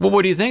 well,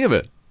 what do you think of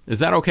it? Is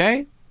that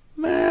okay?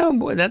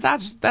 Well,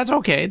 that's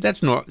okay. That's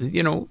there's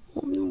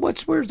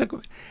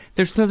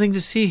nothing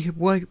to see.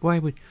 Why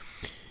would?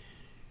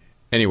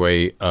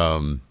 Anyway,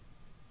 the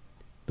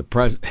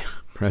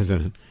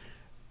president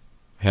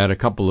had a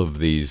couple of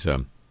these,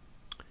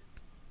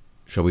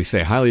 shall we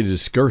say, highly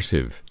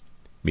discursive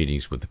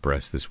meetings with the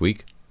press this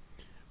week.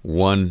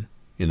 One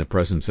in the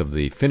presence of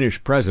the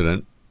Finnish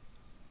president,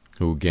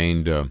 who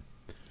gained a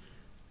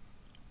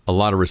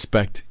lot of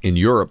respect in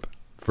Europe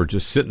for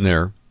just sitting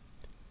there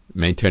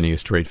maintaining a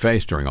straight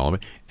face during all of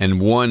it, and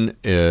one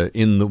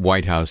in the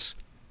White House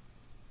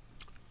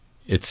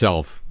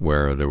itself,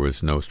 where there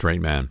was no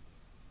straight man,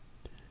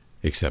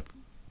 except,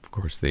 of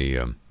course, the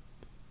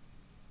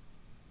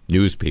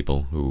news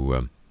people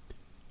who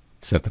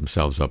set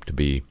themselves up to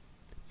be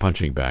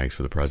punching bags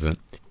for the president.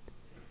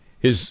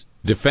 His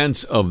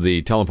defense of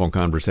the telephone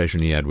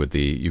conversation he had with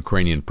the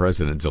Ukrainian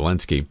President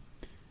Zelensky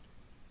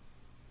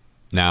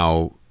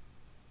now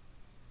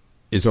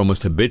is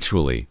almost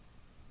habitually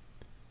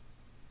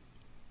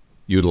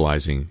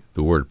utilizing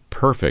the word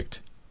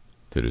perfect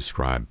to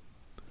describe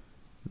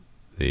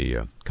the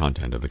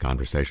content of the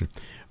conversation.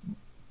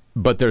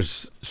 But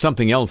there's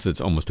something else that's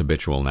almost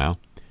habitual now.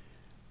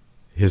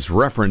 His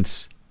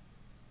reference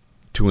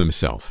to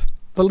himself.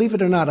 Believe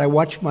it or not, I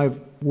watch my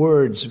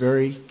words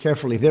very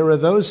carefully. There are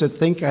those that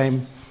think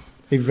I'm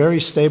a very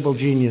stable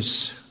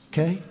genius,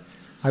 okay?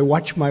 I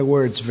watch my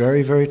words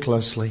very, very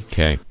closely.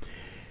 Okay.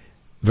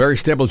 Very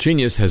stable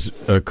genius has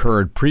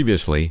occurred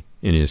previously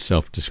in his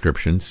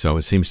self-description, so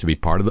it seems to be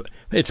part of the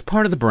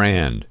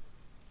brand.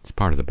 It's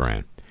part of the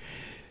brand.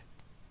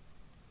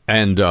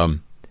 And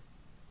in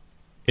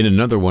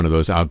another one of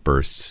those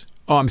outbursts,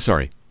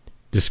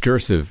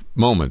 discursive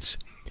moments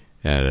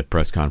at a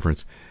press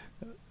conference,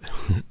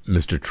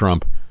 Mr.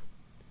 Trump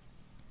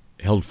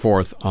held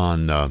forth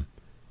on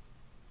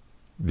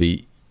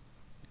the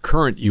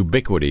current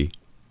ubiquity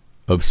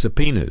of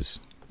subpoenas.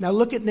 Now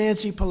look at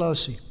Nancy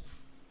Pelosi.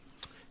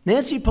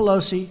 Nancy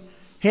Pelosi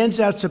hands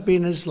out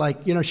subpoenas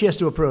like, she has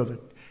to approve it.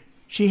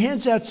 She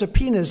hands out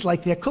subpoenas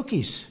like they're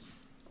cookies.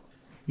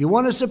 You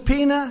want a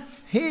subpoena?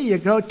 Here you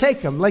go,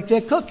 take them, like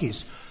they're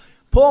cookies.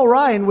 Paul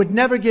Ryan would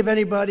never give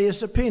anybody a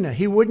subpoena.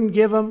 He wouldn't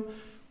give them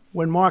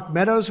when Mark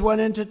Meadows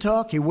went in to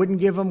talk. He wouldn't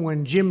give them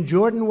when Jim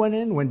Jordan went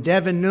in, when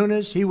Devin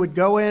Nunes. He would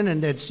go in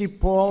and they'd see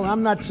Paul.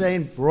 I'm not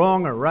saying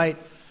wrong or right,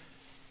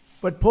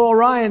 but Paul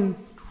Ryan,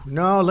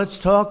 no, let's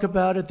talk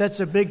about it. That's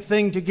a big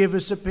thing to give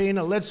a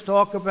subpoena. Let's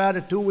talk about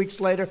it. 2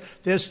 weeks later,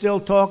 they're still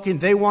talking.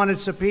 They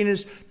wanted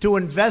subpoenas to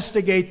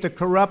investigate the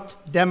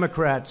corrupt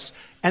Democrats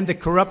and the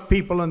corrupt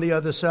people on the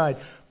other side.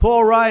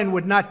 Paul Ryan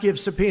would not give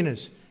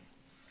subpoenas.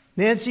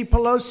 Nancy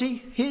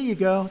Pelosi, here you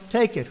go.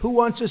 Take it. Who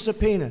wants a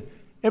subpoena?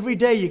 Every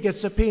day you get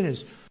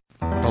subpoenas.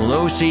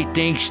 Pelosi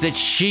thinks that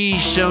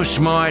she's so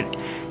smart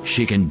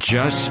she can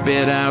just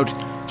spit out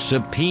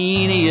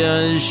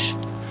subpoenas.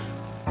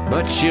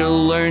 But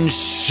she'll learn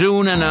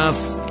soon enough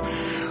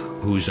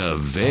who's a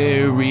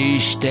very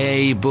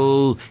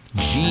stable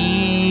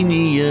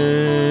genius.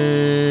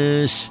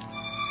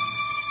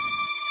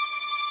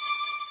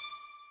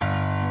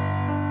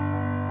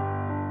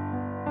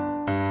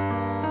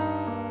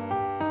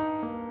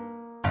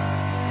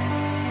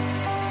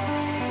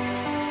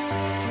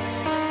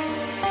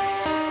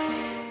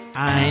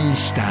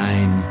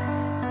 Einstein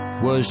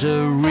was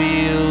a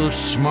real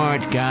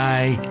smart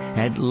guy,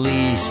 at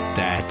least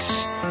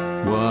that's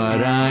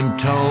what I'm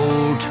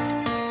told.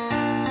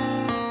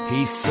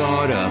 he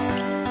thought up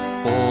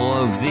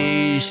all of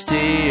these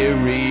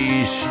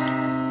theories.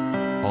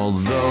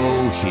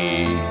 Although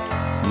he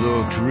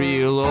looked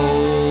real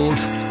old,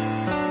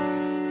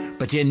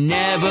 but you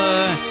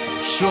never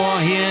saw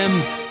him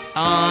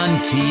on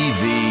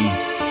TV.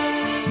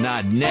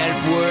 Not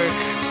network,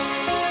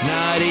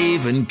 not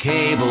even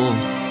cable.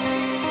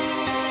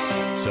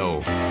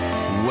 So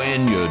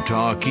when you're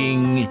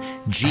talking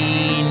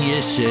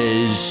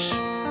geniuses,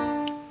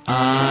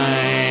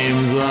 I'm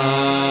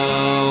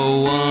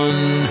the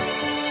one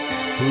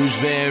who's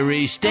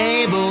very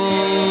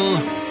stable.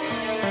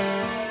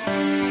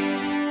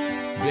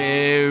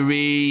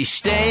 Very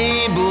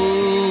stable.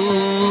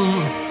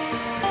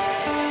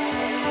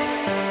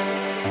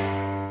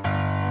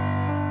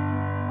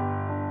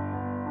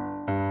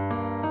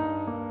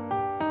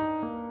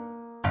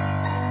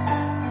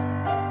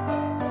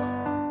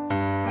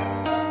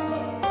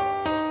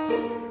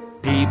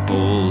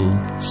 People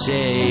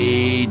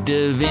say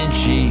Da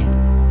Vinci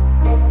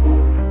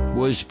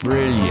was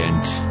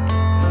brilliant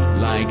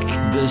like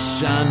the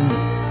sun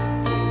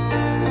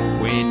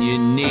when you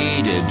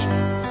needed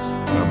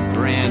a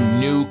brand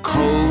new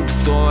code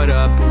thought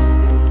up.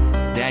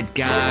 That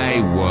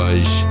guy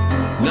was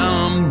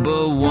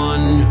number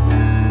one,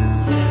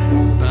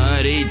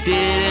 but he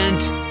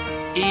didn't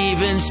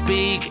even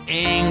speak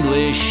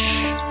English.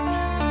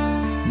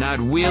 Not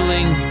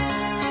willing,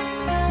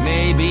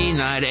 maybe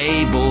not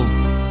able.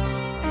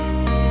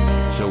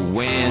 So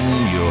when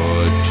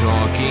you're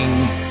talking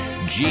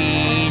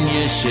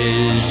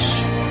geniuses,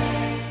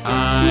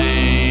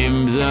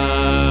 I'm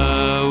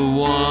the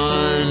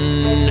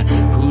one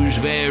who's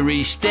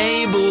very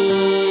stable.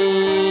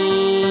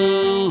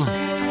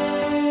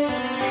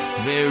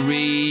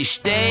 Very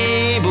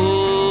stable.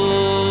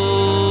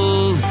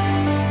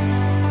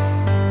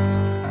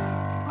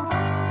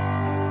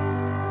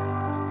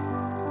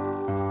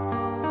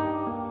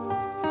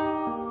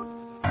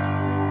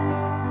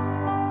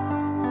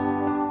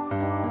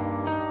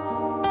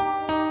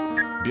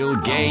 Bill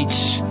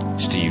Gates,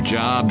 Steve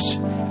Jobs,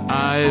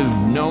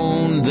 I've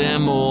known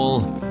them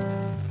all.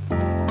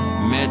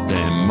 Met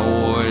them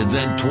more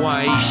than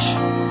twice.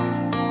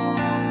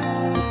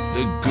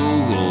 The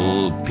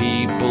Google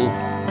people,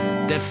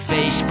 the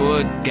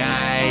Facebook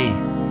guy,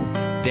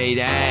 they'd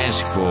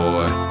ask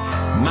for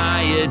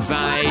my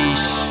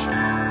advice.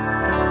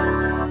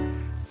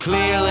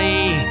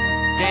 Clearly,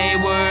 they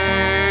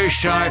were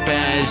sharp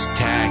as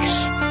tacks,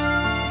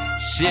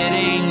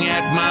 sitting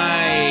at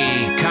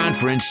my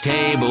conference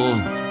table.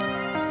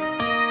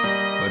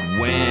 But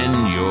when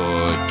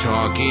you're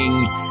talking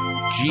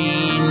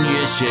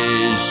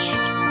geniuses,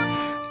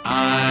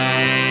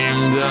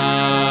 I'm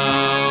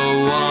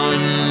the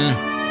one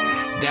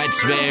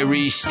that's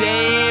very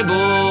stable.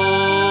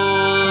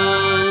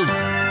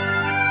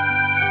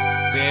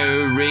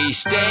 Very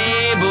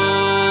stable.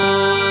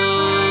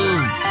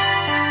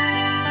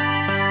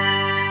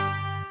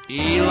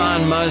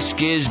 Elon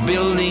Musk is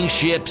building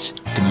ships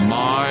to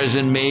Mars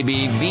and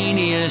maybe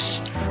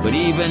Venus, but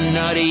even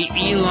nutty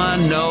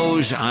Elon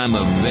knows I'm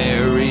a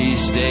very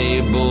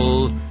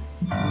stable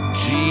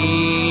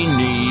genius.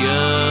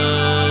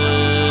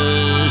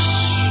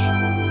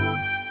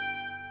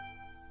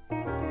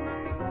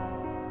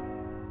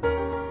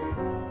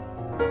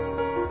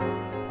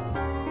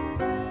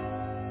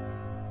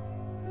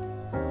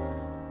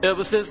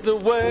 Ever since the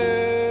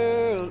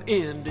world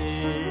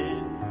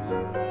ended,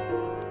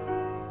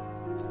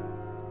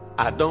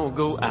 I don't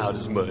go out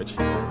as much.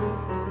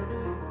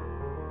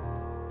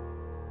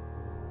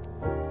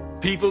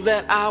 People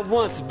that I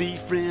once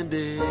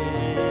befriended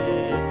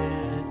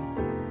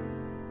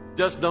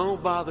just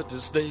don't bother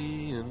to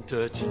stay in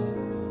touch.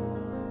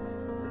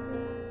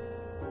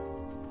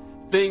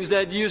 Things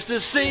that used to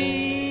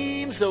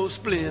seem so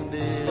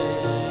splendid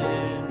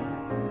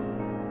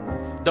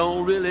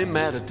don't really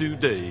matter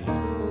today.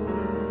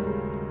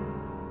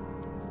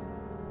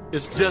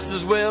 It's just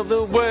as well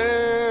the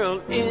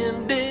world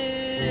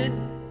ended.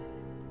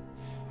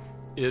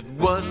 It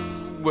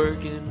wasn't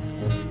working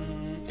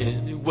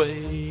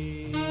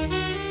anyway.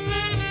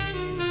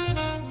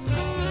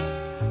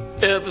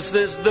 Ever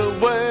since the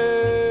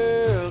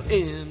world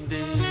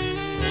ended,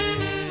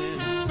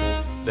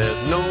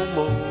 there's no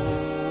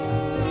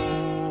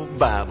more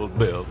Bible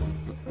Belt.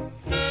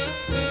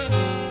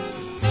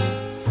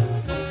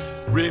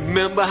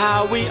 Remember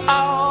how we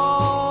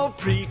all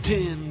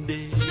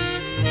pretended,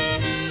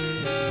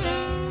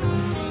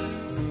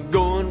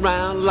 going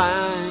round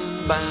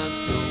lying about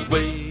the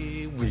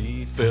way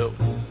we felt.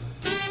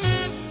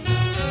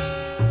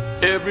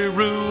 Every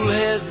rule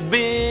has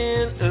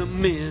been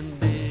amended.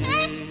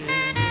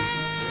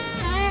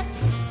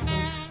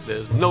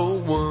 There's no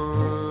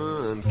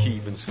one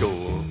keeping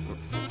score.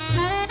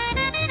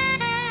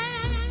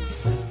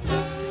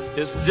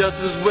 It's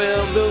just as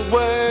well the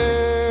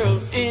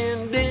world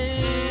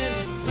ended.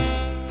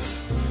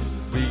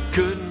 We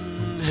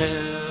couldn't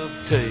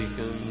have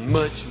taken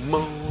much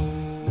more.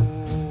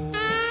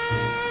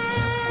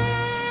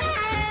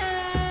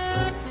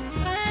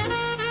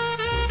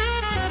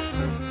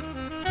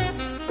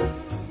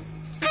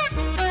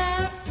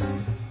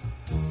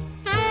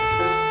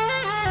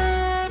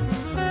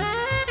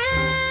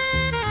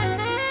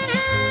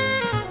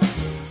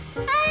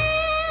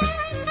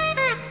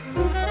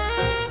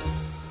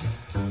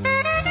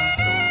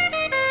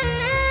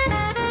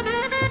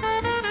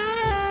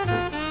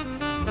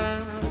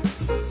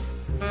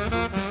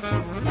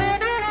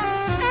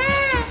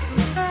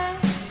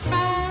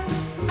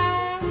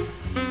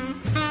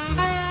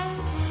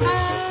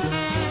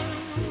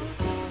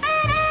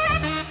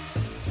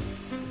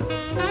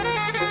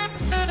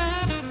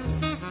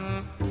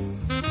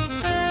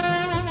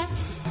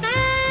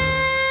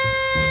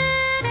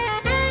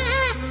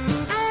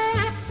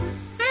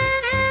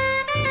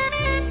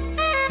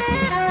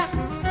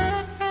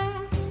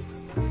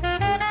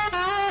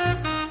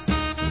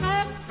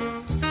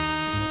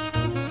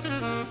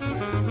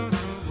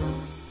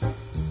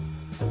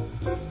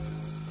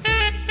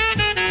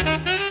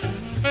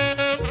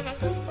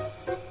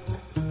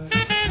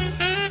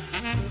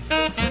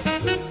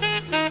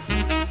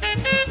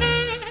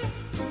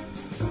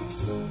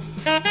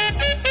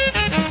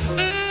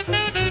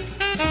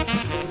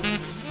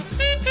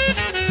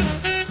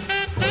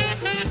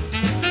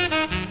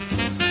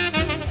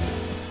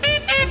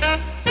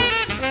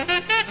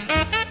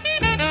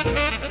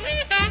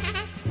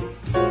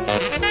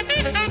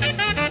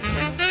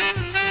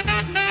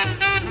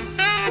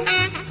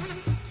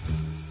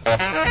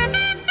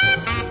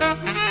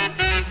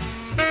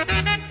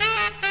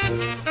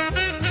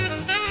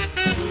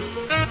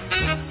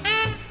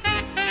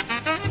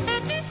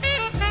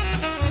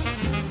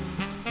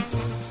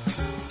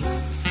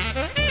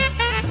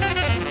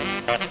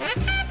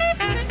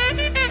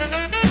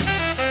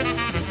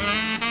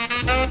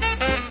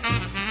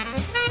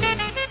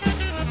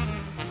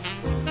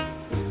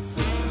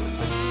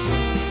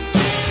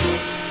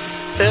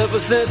 Ever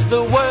since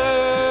the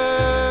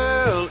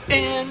world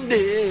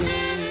ended,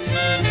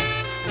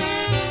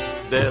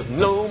 there's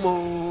no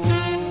more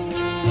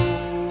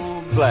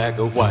black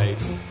or white.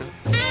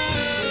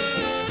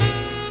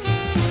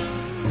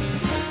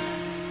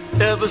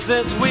 Ever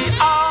since we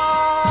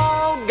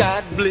all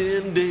got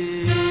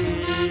blended,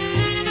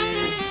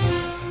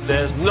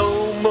 there's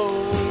no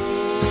more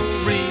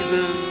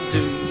reason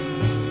to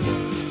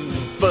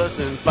fuss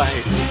and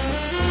fight.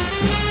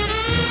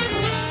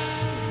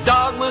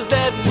 Dogmas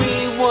that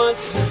we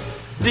once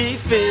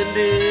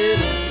defended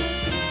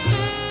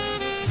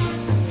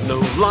no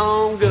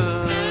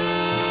longer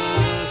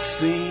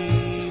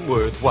seem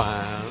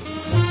worthwhile.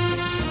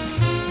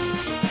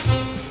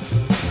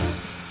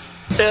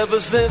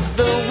 Ever since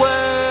the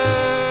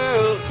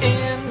world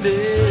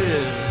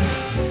ended,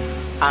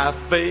 I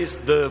face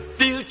the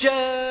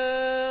future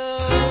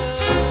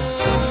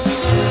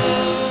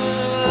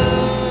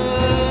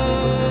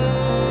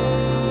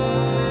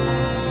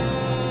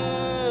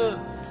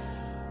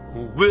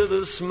with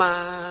a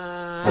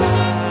smile.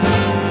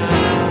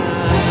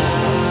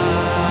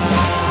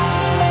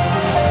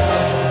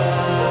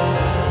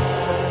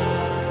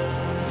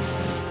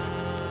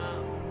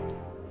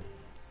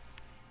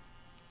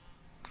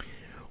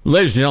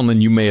 Ladies and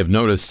gentlemen, you may have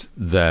noticed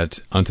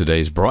that on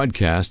today's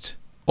broadcast,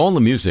 all the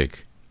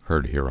music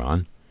heard here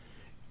on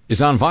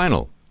is on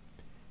vinyl.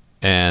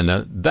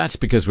 And that's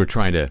because we're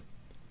trying to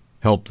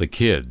help the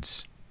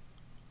kids,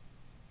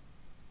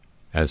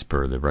 as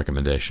per the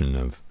recommendation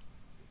of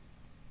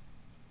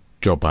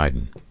Joe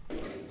Biden.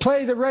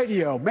 Play the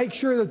radio. Make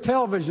sure the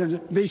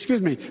television,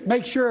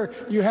 make sure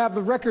you have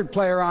the record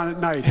player on at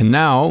night. And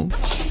now,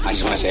 I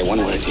just want to say one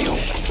word to you.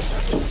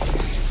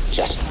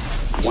 Just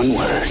one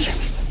word.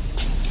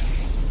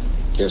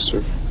 Yes,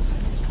 sir.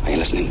 Are you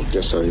listening?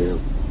 Yes, I am.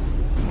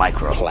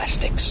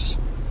 Microplastics.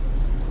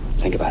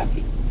 Think about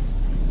it.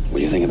 Will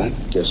you think about it?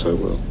 Yes, I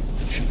will.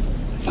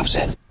 Enough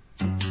said.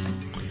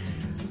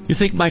 you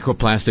think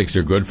microplastics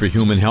are good for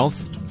human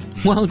health?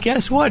 Well,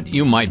 guess what?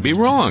 You might be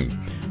wrong.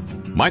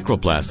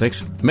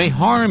 Microplastics may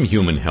harm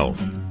human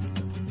health.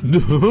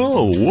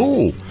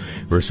 Whoa!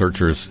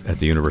 Researchers at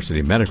the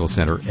University Medical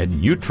Center at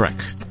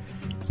Utrecht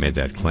made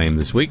that claim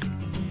this week.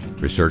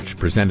 Research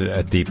presented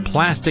at the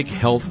Plastic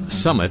Health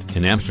Summit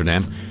in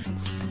Amsterdam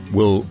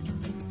will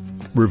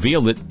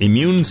reveal that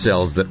immune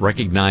cells that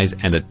recognize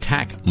and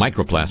attack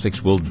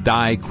microplastics will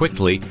die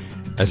quickly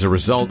as a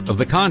result of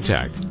the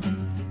contact.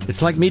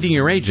 It's like meeting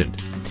your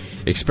agent.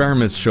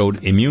 Experiments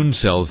showed immune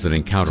cells that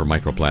encounter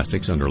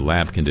microplastics under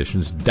lab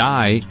conditions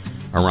die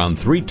around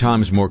 3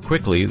 times more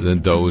quickly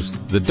than those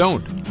that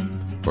don't.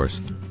 Of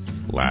course,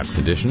 lab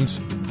conditions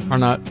are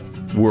not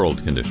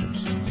world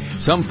conditions.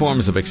 Some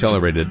forms of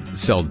accelerated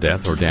cell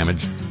death or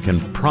damage can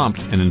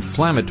prompt an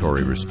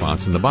inflammatory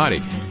response in the body.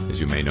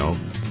 As you may know,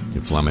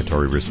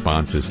 inflammatory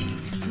response is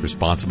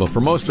responsible for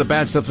most of the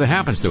bad stuff that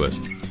happens to us.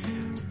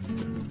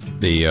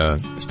 The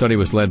study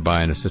was led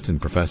by an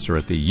assistant professor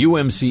at the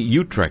UMC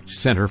Utrecht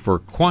Center for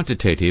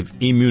Quantitative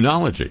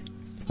Immunology.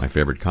 My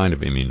favorite kind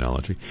of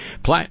immunology.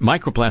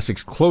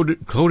 Microplastics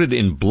coated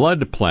in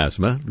blood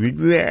plasma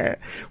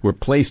were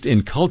placed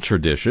in culture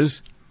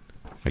dishes.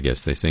 I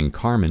guess they sing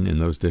Carmen in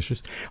those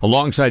dishes.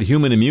 Alongside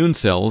human immune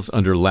cells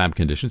under lab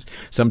conditions,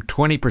 some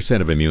 20%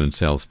 of immune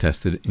cells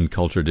tested in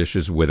culture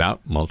dishes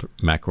without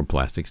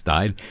macroplastics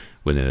died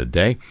within a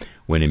day.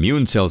 When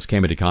immune cells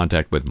came into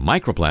contact with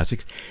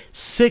microplastics,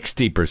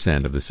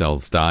 60% of the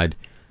cells died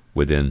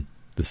within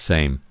the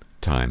same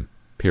time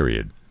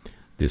period.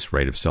 This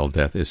rate of cell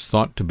death is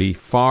thought to be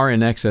far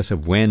in excess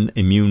of when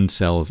immune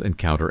cells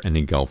encounter and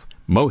engulf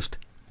most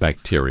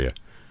bacteria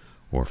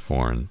or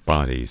foreign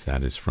bodies.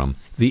 That is from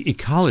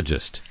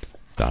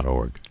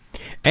theecologist.org.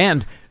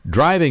 And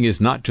driving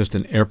is not just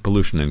an air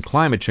pollution and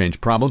climate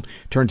change problem.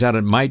 Turns out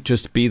it might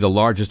just be the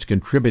largest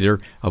contributor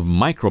of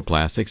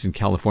microplastics in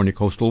California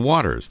coastal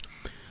waters.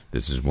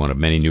 This is one of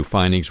many new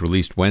findings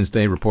released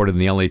Wednesday, reported in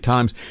the LA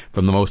Times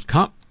from the most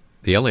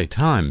the LA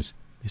Times.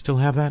 You still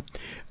have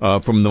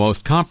that? From the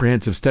most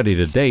comprehensive study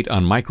to date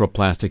on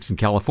microplastics in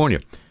California.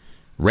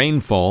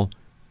 Rainfall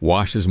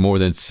washes more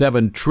than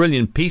 7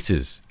 trillion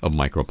pieces of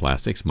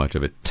microplastics, much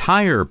of it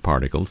tire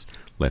particles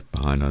left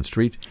behind on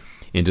streets,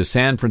 into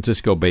San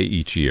Francisco Bay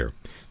each year.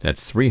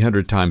 That's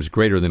 300 times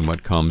greater than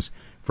what comes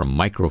from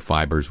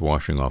microfibers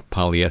washing off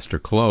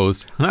polyester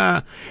clothes,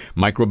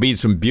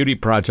 microbeads from beauty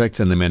projects,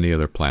 and the many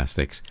other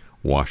plastics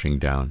washing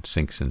down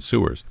sinks and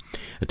sewers.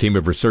 A team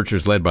of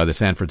researchers led by the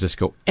San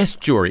Francisco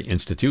Estuary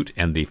Institute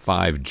and the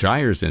 5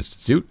 Gyres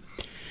Institute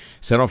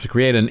set off to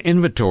create an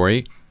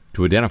inventory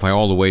to identify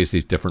all the ways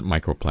these different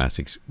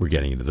microplastics were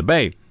getting into the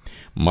bay.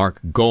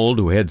 Mark Gold,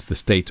 who heads the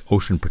state's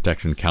Ocean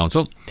Protection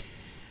Council,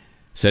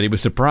 said he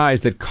was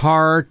surprised that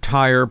car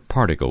tire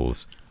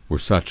particles were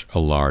such a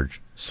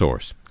large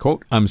source.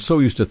 Quote, "I'm so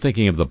used to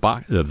thinking of the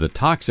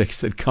toxics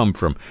that come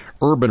from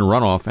urban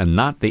runoff and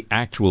not the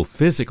actual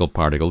physical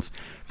particles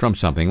from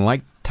something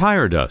like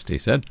tire dust," he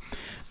said.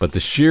 But the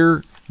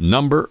sheer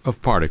number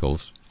of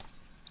particles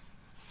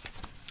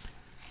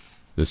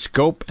The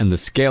scope and the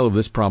scale of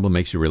this problem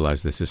makes you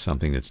realize this is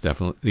something that's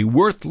definitely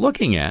worth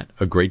looking at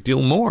a great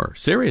deal more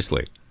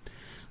seriously.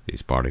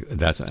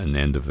 That's an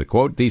end of the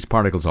quote. These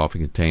particles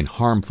often contain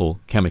harmful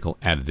chemical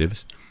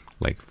additives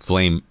like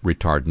flame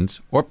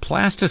retardants or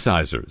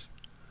plasticizers.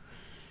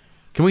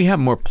 Can we have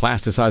more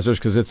plasticizers?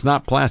 Because it's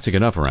not plastic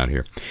enough around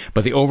here.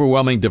 But the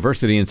overwhelming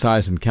diversity in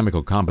size and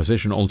chemical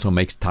composition also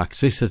makes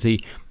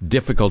toxicity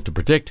difficult to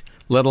predict,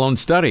 let alone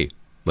study,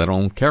 let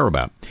alone care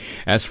about.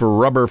 As for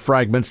rubber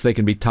fragments, they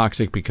can be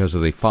toxic because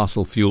of the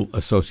fossil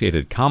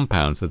fuel-associated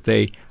compounds that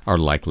they are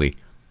likely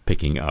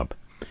picking up.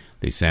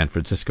 The San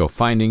Francisco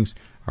findings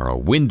are a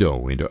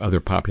window into other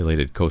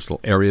populated coastal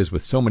areas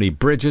with so many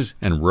bridges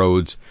and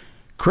roads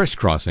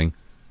crisscrossing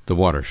the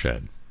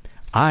watershed.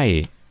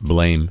 I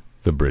blame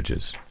the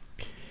bridges.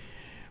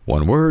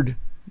 One word,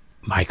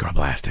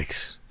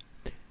 microplastics.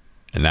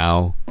 And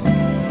now,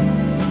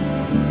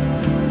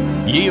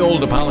 ye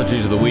old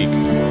apologies of the week.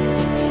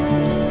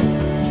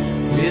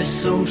 We're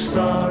so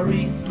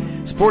sorry.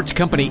 Sports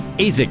company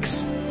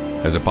Asics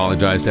has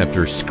apologized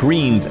after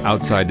screens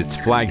outside its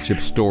flagship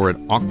store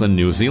in Auckland,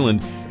 New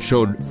Zealand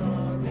showed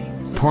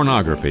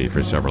pornography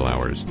for several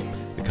hours.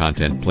 The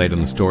content played on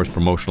the store's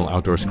promotional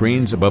outdoor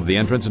screens above the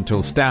entrance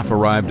until staff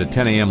arrived at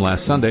 10 a.m.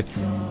 last Sunday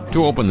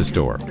to open the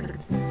store.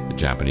 The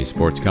Japanese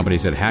sports company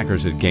said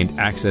hackers had gained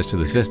access to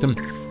the system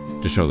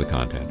to show the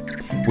content.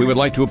 We would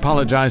like to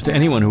apologize to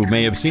anyone who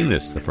may have seen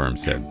this, the firm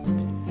said.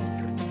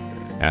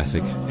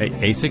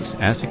 Asics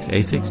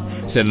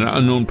said an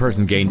unknown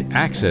person gained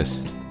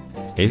access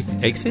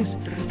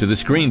to the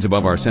screens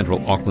above our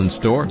central Auckland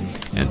store,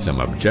 and some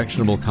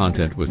objectionable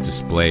content was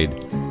displayed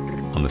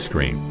on the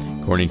screen.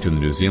 According to the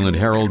New Zealand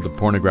Herald, the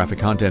pornographic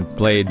content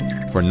played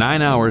for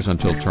 9 hours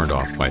until turned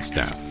off by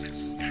staff.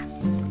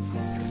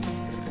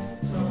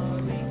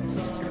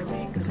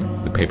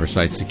 The paper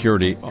cites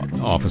security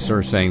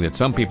officer saying that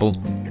some people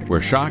were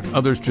shocked,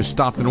 others just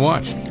stopped and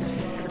watched.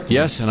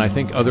 Yes, and I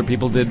think other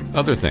people did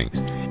other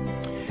things.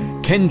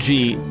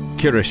 Kenji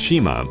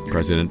Kirishima,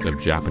 president of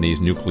Japanese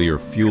nuclear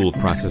fuel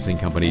processing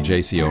company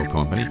JCO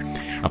Company,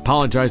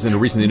 apologized in a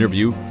recent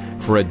interview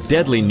for a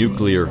deadly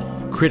nuclear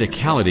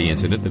criticality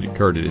incident that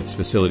occurred at its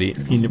facility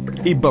in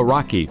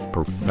Ibaraki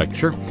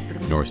Prefecture,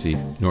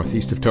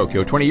 northeast of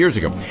Tokyo, 20 years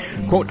ago.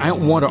 Quote, I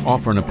want to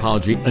offer an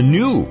apology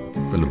anew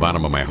from the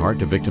bottom of my heart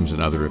to victims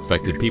and other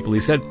affected people, he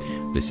said.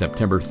 The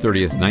September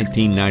 30th,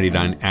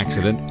 1999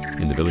 accident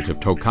in the village of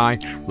Tokai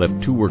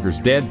left 2 workers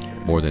dead,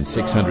 more than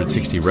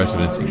 660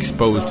 residents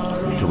exposed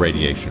to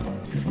radiation.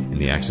 In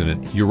the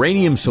accident,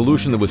 uranium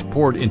solution that was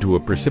poured into a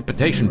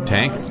precipitation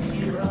tank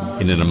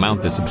in an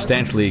amount that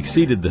substantially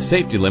exceeded the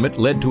safety limit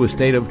led to a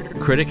state of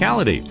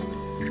criticality,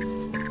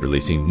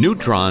 releasing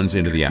neutrons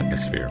into the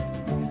atmosphere.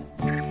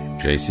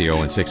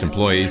 JCO and 6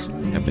 employees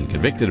have been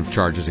convicted of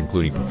charges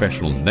including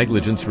professional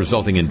negligence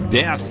resulting in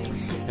death.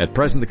 At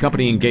present, the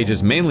company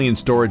engages mainly in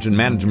storage and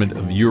management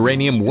of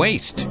uranium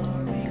waste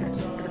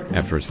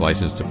after its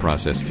license to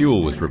process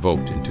fuel was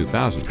revoked in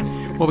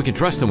 2000. Well, we can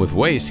trust them with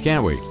waste,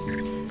 can't we?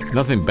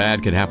 Nothing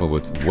bad can happen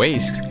with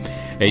waste.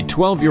 A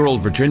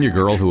 12-year-old Virginia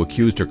girl who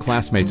accused her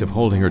classmates of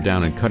holding her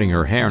down and cutting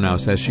her hair now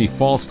says she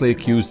falsely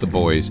accused the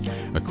boys,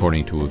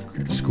 according to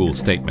a school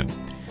statement.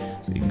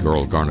 The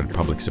girl garnered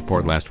public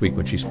support last week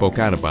when she spoke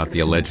out about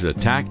the alleged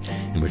attack,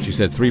 in which she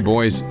said 3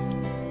 boys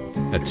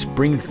at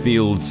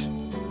Springfield's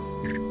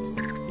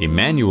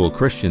Emmanuel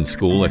Christian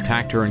School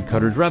attacked her and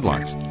cut her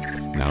dreadlocks.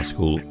 Now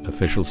school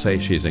officials say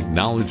she has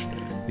acknowledged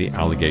the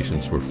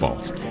allegations were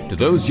false. To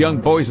those young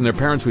boys and their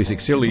parents, we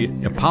sincerely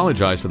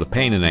apologize for the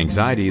pain and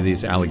anxiety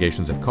these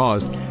allegations have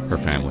caused, her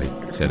family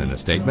said in a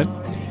statement.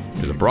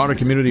 To the broader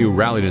community who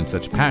rallied in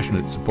such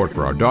passionate support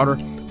for our daughter,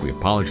 we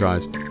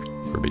apologize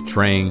for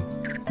betraying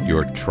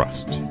your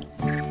trust.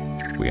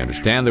 We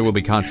understand there will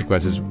be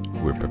consequences.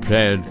 We're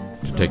prepared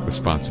to take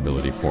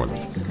responsibility for them.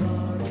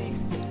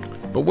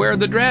 But where are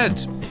the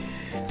dreads?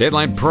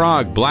 Deadline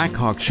Prague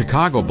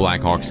Chicago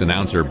Blackhawks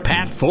announcer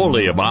Pat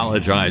Foley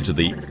apologized to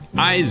the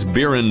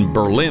Eisbären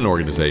Berlin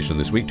organization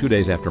this week, 2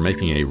 days after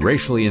making a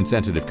racially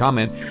insensitive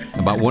comment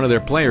about one of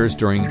their players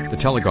during the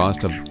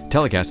telecast of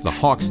the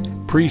Hawks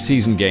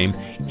preseason game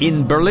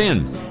in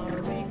Berlin.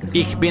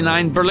 Ich bin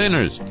ein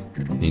Berliners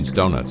means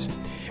donuts.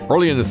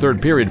 Earlier in the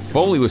third period,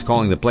 Foley was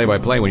calling the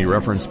play-by-play when he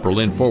referenced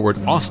Berlin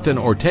forward Austin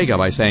Ortega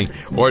by saying,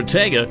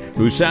 Ortega,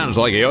 who sounds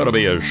like he ought to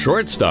be a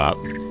shortstop.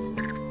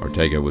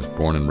 Ortega was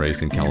born and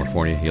raised in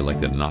California. He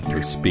elected not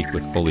to speak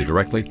with Foley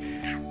directly.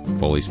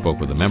 Foley spoke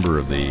with a member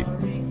of the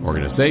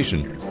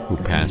organization who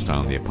passed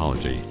on the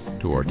apology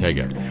to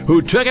Ortega,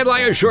 who took it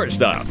like a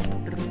shortstop.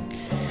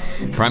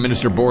 Prime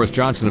Minister Boris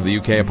Johnson of the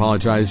UK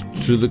apologized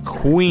to the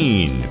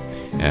Queen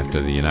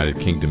after the United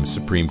Kingdom's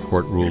Supreme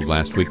Court ruled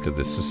last week that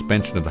the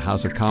suspension of the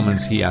House of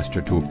Commons he asked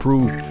her to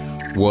approve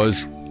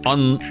was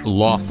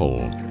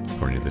unlawful,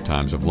 according to the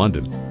Times of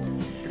London.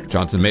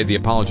 Johnson made the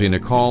apology in a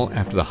call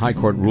after the High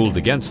Court ruled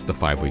against the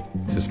 5-week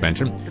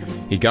suspension.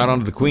 He got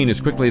onto the Queen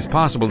as quickly as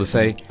possible to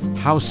say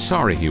how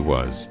sorry he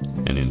was,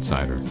 an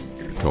insider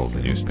told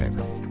the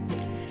newspaper.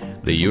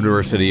 The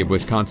University of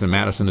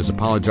Wisconsin-Madison has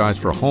apologized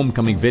for a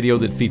homecoming video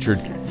that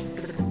featured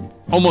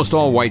almost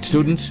all white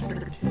students.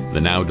 The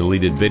now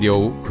deleted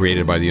video,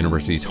 created by the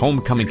university's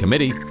homecoming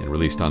committee and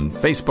released on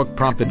Facebook,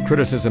 prompted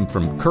criticism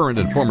from current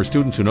and former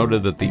students who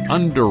noted that the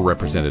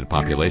underrepresented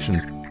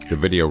populations the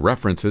video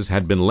references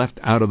had been left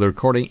out of the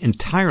recording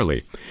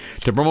entirely.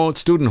 To promote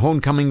student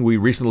homecoming, we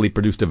recently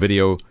produced a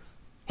video,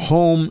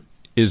 Home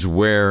is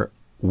Where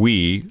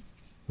We,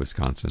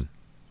 Wisconsin,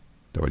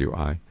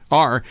 W-I,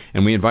 are,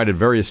 and we invited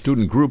various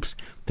student groups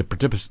to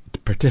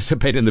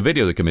participate in the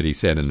video, the committee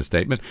said in a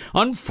statement.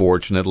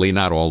 Unfortunately,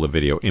 not all the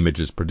video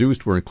images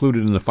produced were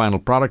included in the final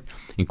product,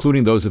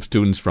 including those of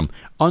students from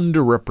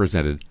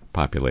underrepresented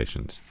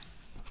populations.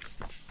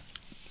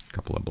 A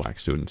couple of black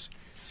students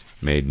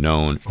made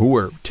known, who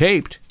were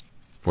taped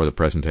for the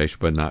presentation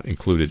but not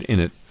included in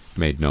it,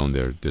 made known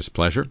their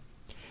displeasure.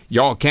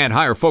 Y'all can't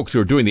hire folks who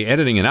are doing the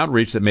editing and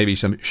outreach that maybe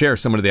share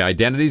some of the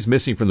identities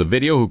missing from the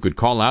video who could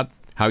call out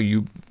how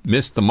you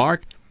missed the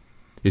mark?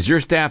 Is your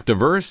staff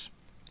diverse?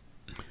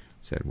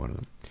 Said one of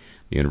them.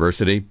 The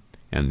university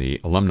and the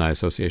Alumni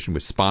Association,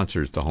 which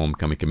sponsors the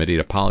homecoming committee,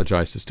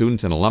 apologized to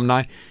students and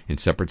alumni in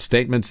separate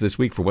statements this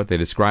week for what they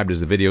described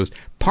as the video's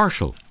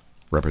partial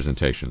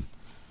representation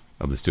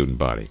of the student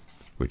body,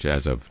 which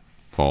as of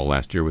fall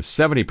last year was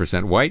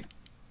 70% white.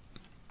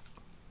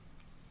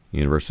 The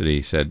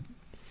university said,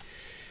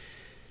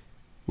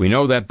 "We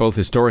know that both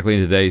historically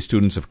and today,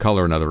 students of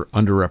color and other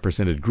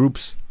underrepresented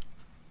groups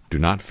do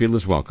not feel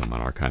as welcome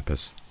on our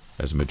campus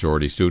as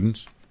majority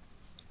students.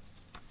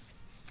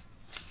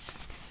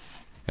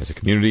 As a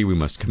community, we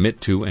must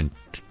commit to and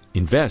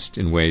invest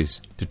in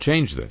ways to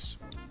change this."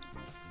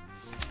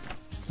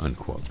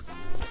 Unquote.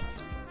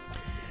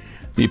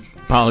 The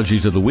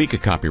apologies of the week, a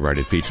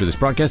copyrighted feature of this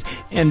broadcast.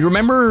 And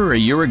remember a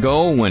year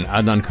ago when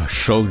Adnan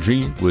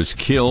Khashoggi was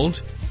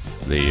killed,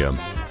 the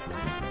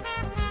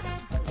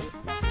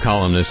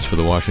columnist for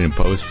the Washington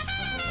Post,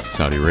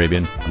 Saudi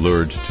Arabian,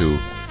 lured to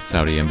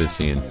Saudi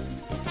embassy in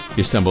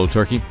Istanbul,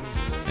 Turkey,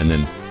 and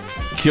then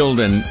killed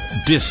and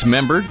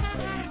dismembered.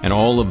 And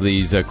all of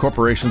these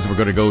corporations were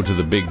going to go to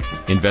the big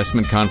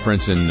investment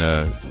conference in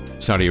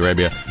Saudi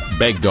Arabia,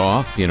 begged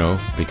off,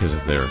 because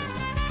of their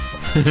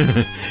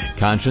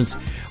conscience.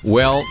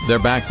 Well, they're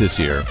back this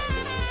year.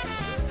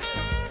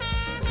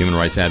 Human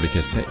rights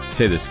advocates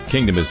say this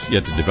kingdom is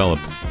yet to develop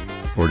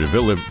or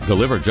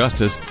deliver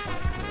justice,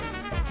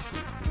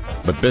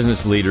 but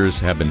business leaders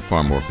have been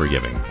far more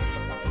forgiving.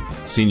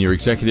 Senior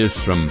executives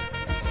from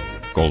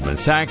Goldman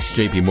Sachs,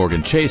 J.P.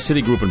 Morgan Chase,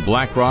 Citigroup, and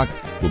BlackRock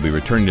will be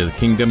returning to the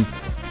kingdom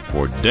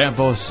for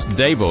Davos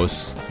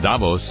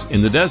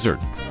in the desert.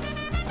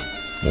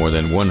 More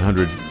than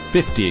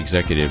 150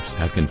 executives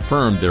have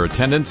confirmed their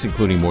attendance,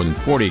 including more than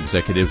 40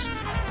 executives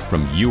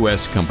from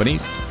U.S.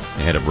 companies.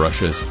 The head of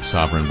Russia's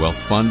sovereign wealth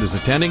fund is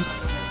attending.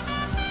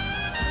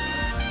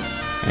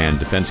 And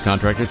defense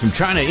contractors from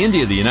China,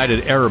 India, the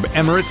United Arab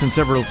Emirates, and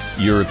several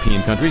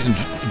European countries. And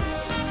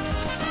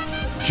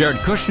Jared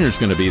Kushner is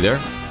going to be there.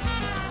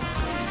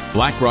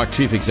 BlackRock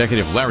chief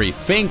executive Larry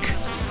Fink,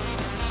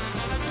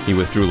 he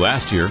withdrew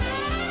last year,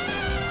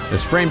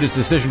 has framed his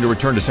decision to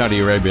return to Saudi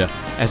Arabia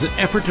as an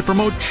effort to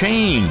promote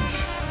change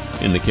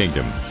in the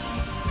kingdom.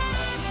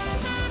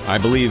 "I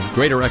believe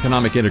greater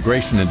economic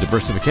integration and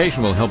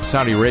diversification will help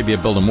Saudi Arabia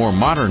build a more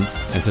modern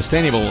and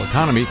sustainable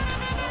economy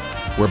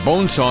where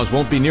bone saws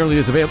won't be nearly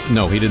as available."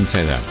 No, he didn't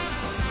say that.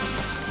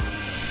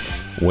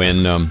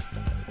 When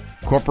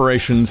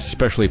corporations,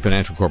 especially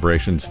financial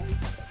corporations,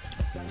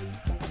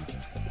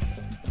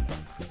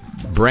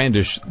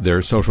 brandish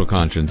their social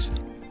conscience,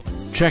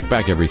 check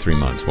back every 3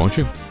 months, won't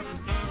you?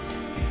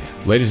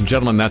 Ladies and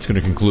gentlemen, that's going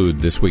to conclude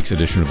this week's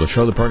edition of the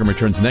show. The program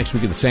returns next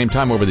week at the same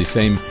time over these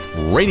same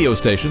radio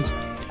stations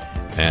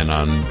and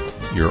on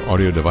your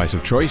audio device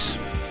of choice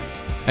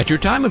at your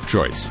time of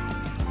choice.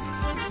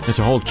 It's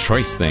a whole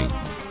choice thing.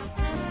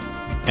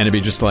 And it'd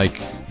be just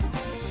like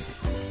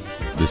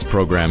this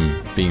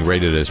program being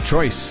rated as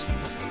choice,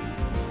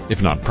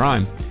 if not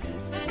prime,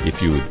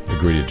 if you would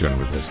agree to join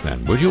with us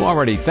then. Would you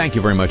already? Thank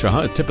you very much.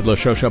 A tip of the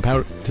show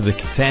out to the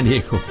San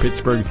Diego,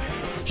 Pittsburgh,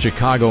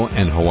 Chicago,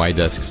 and Hawaii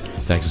desks.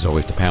 Thanks as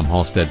always to Pam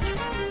Halstead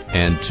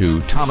and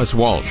to Thomas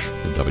Walsh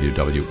at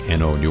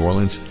WWNO New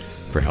Orleans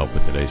for help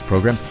with today's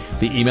program.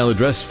 The email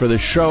address for the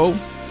show,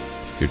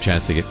 your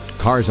chance to get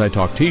Cars I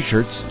Talk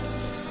t-shirts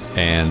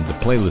and the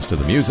playlist of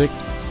the music.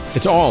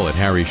 It's all at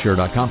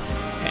harryshearer.com.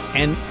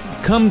 And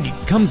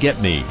come get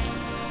me.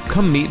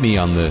 Come meet me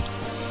on the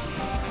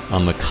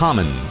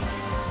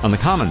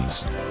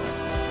Commons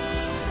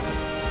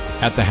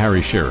at the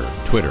Harry Shearer,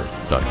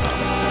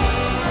 twitter.com.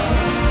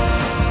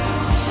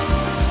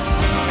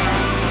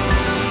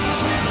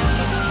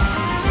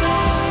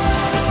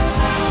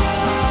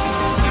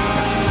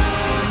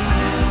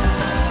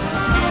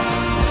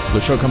 The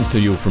show comes to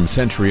you from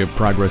Century of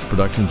Progress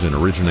Productions and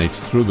originates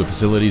through the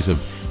facilities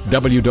of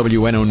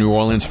WWNO New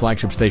Orleans,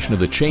 flagship station of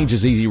the Change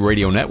is Easy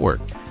radio network.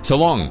 So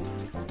long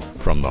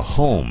from the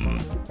home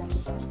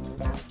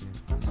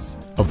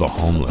of the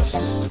homeless.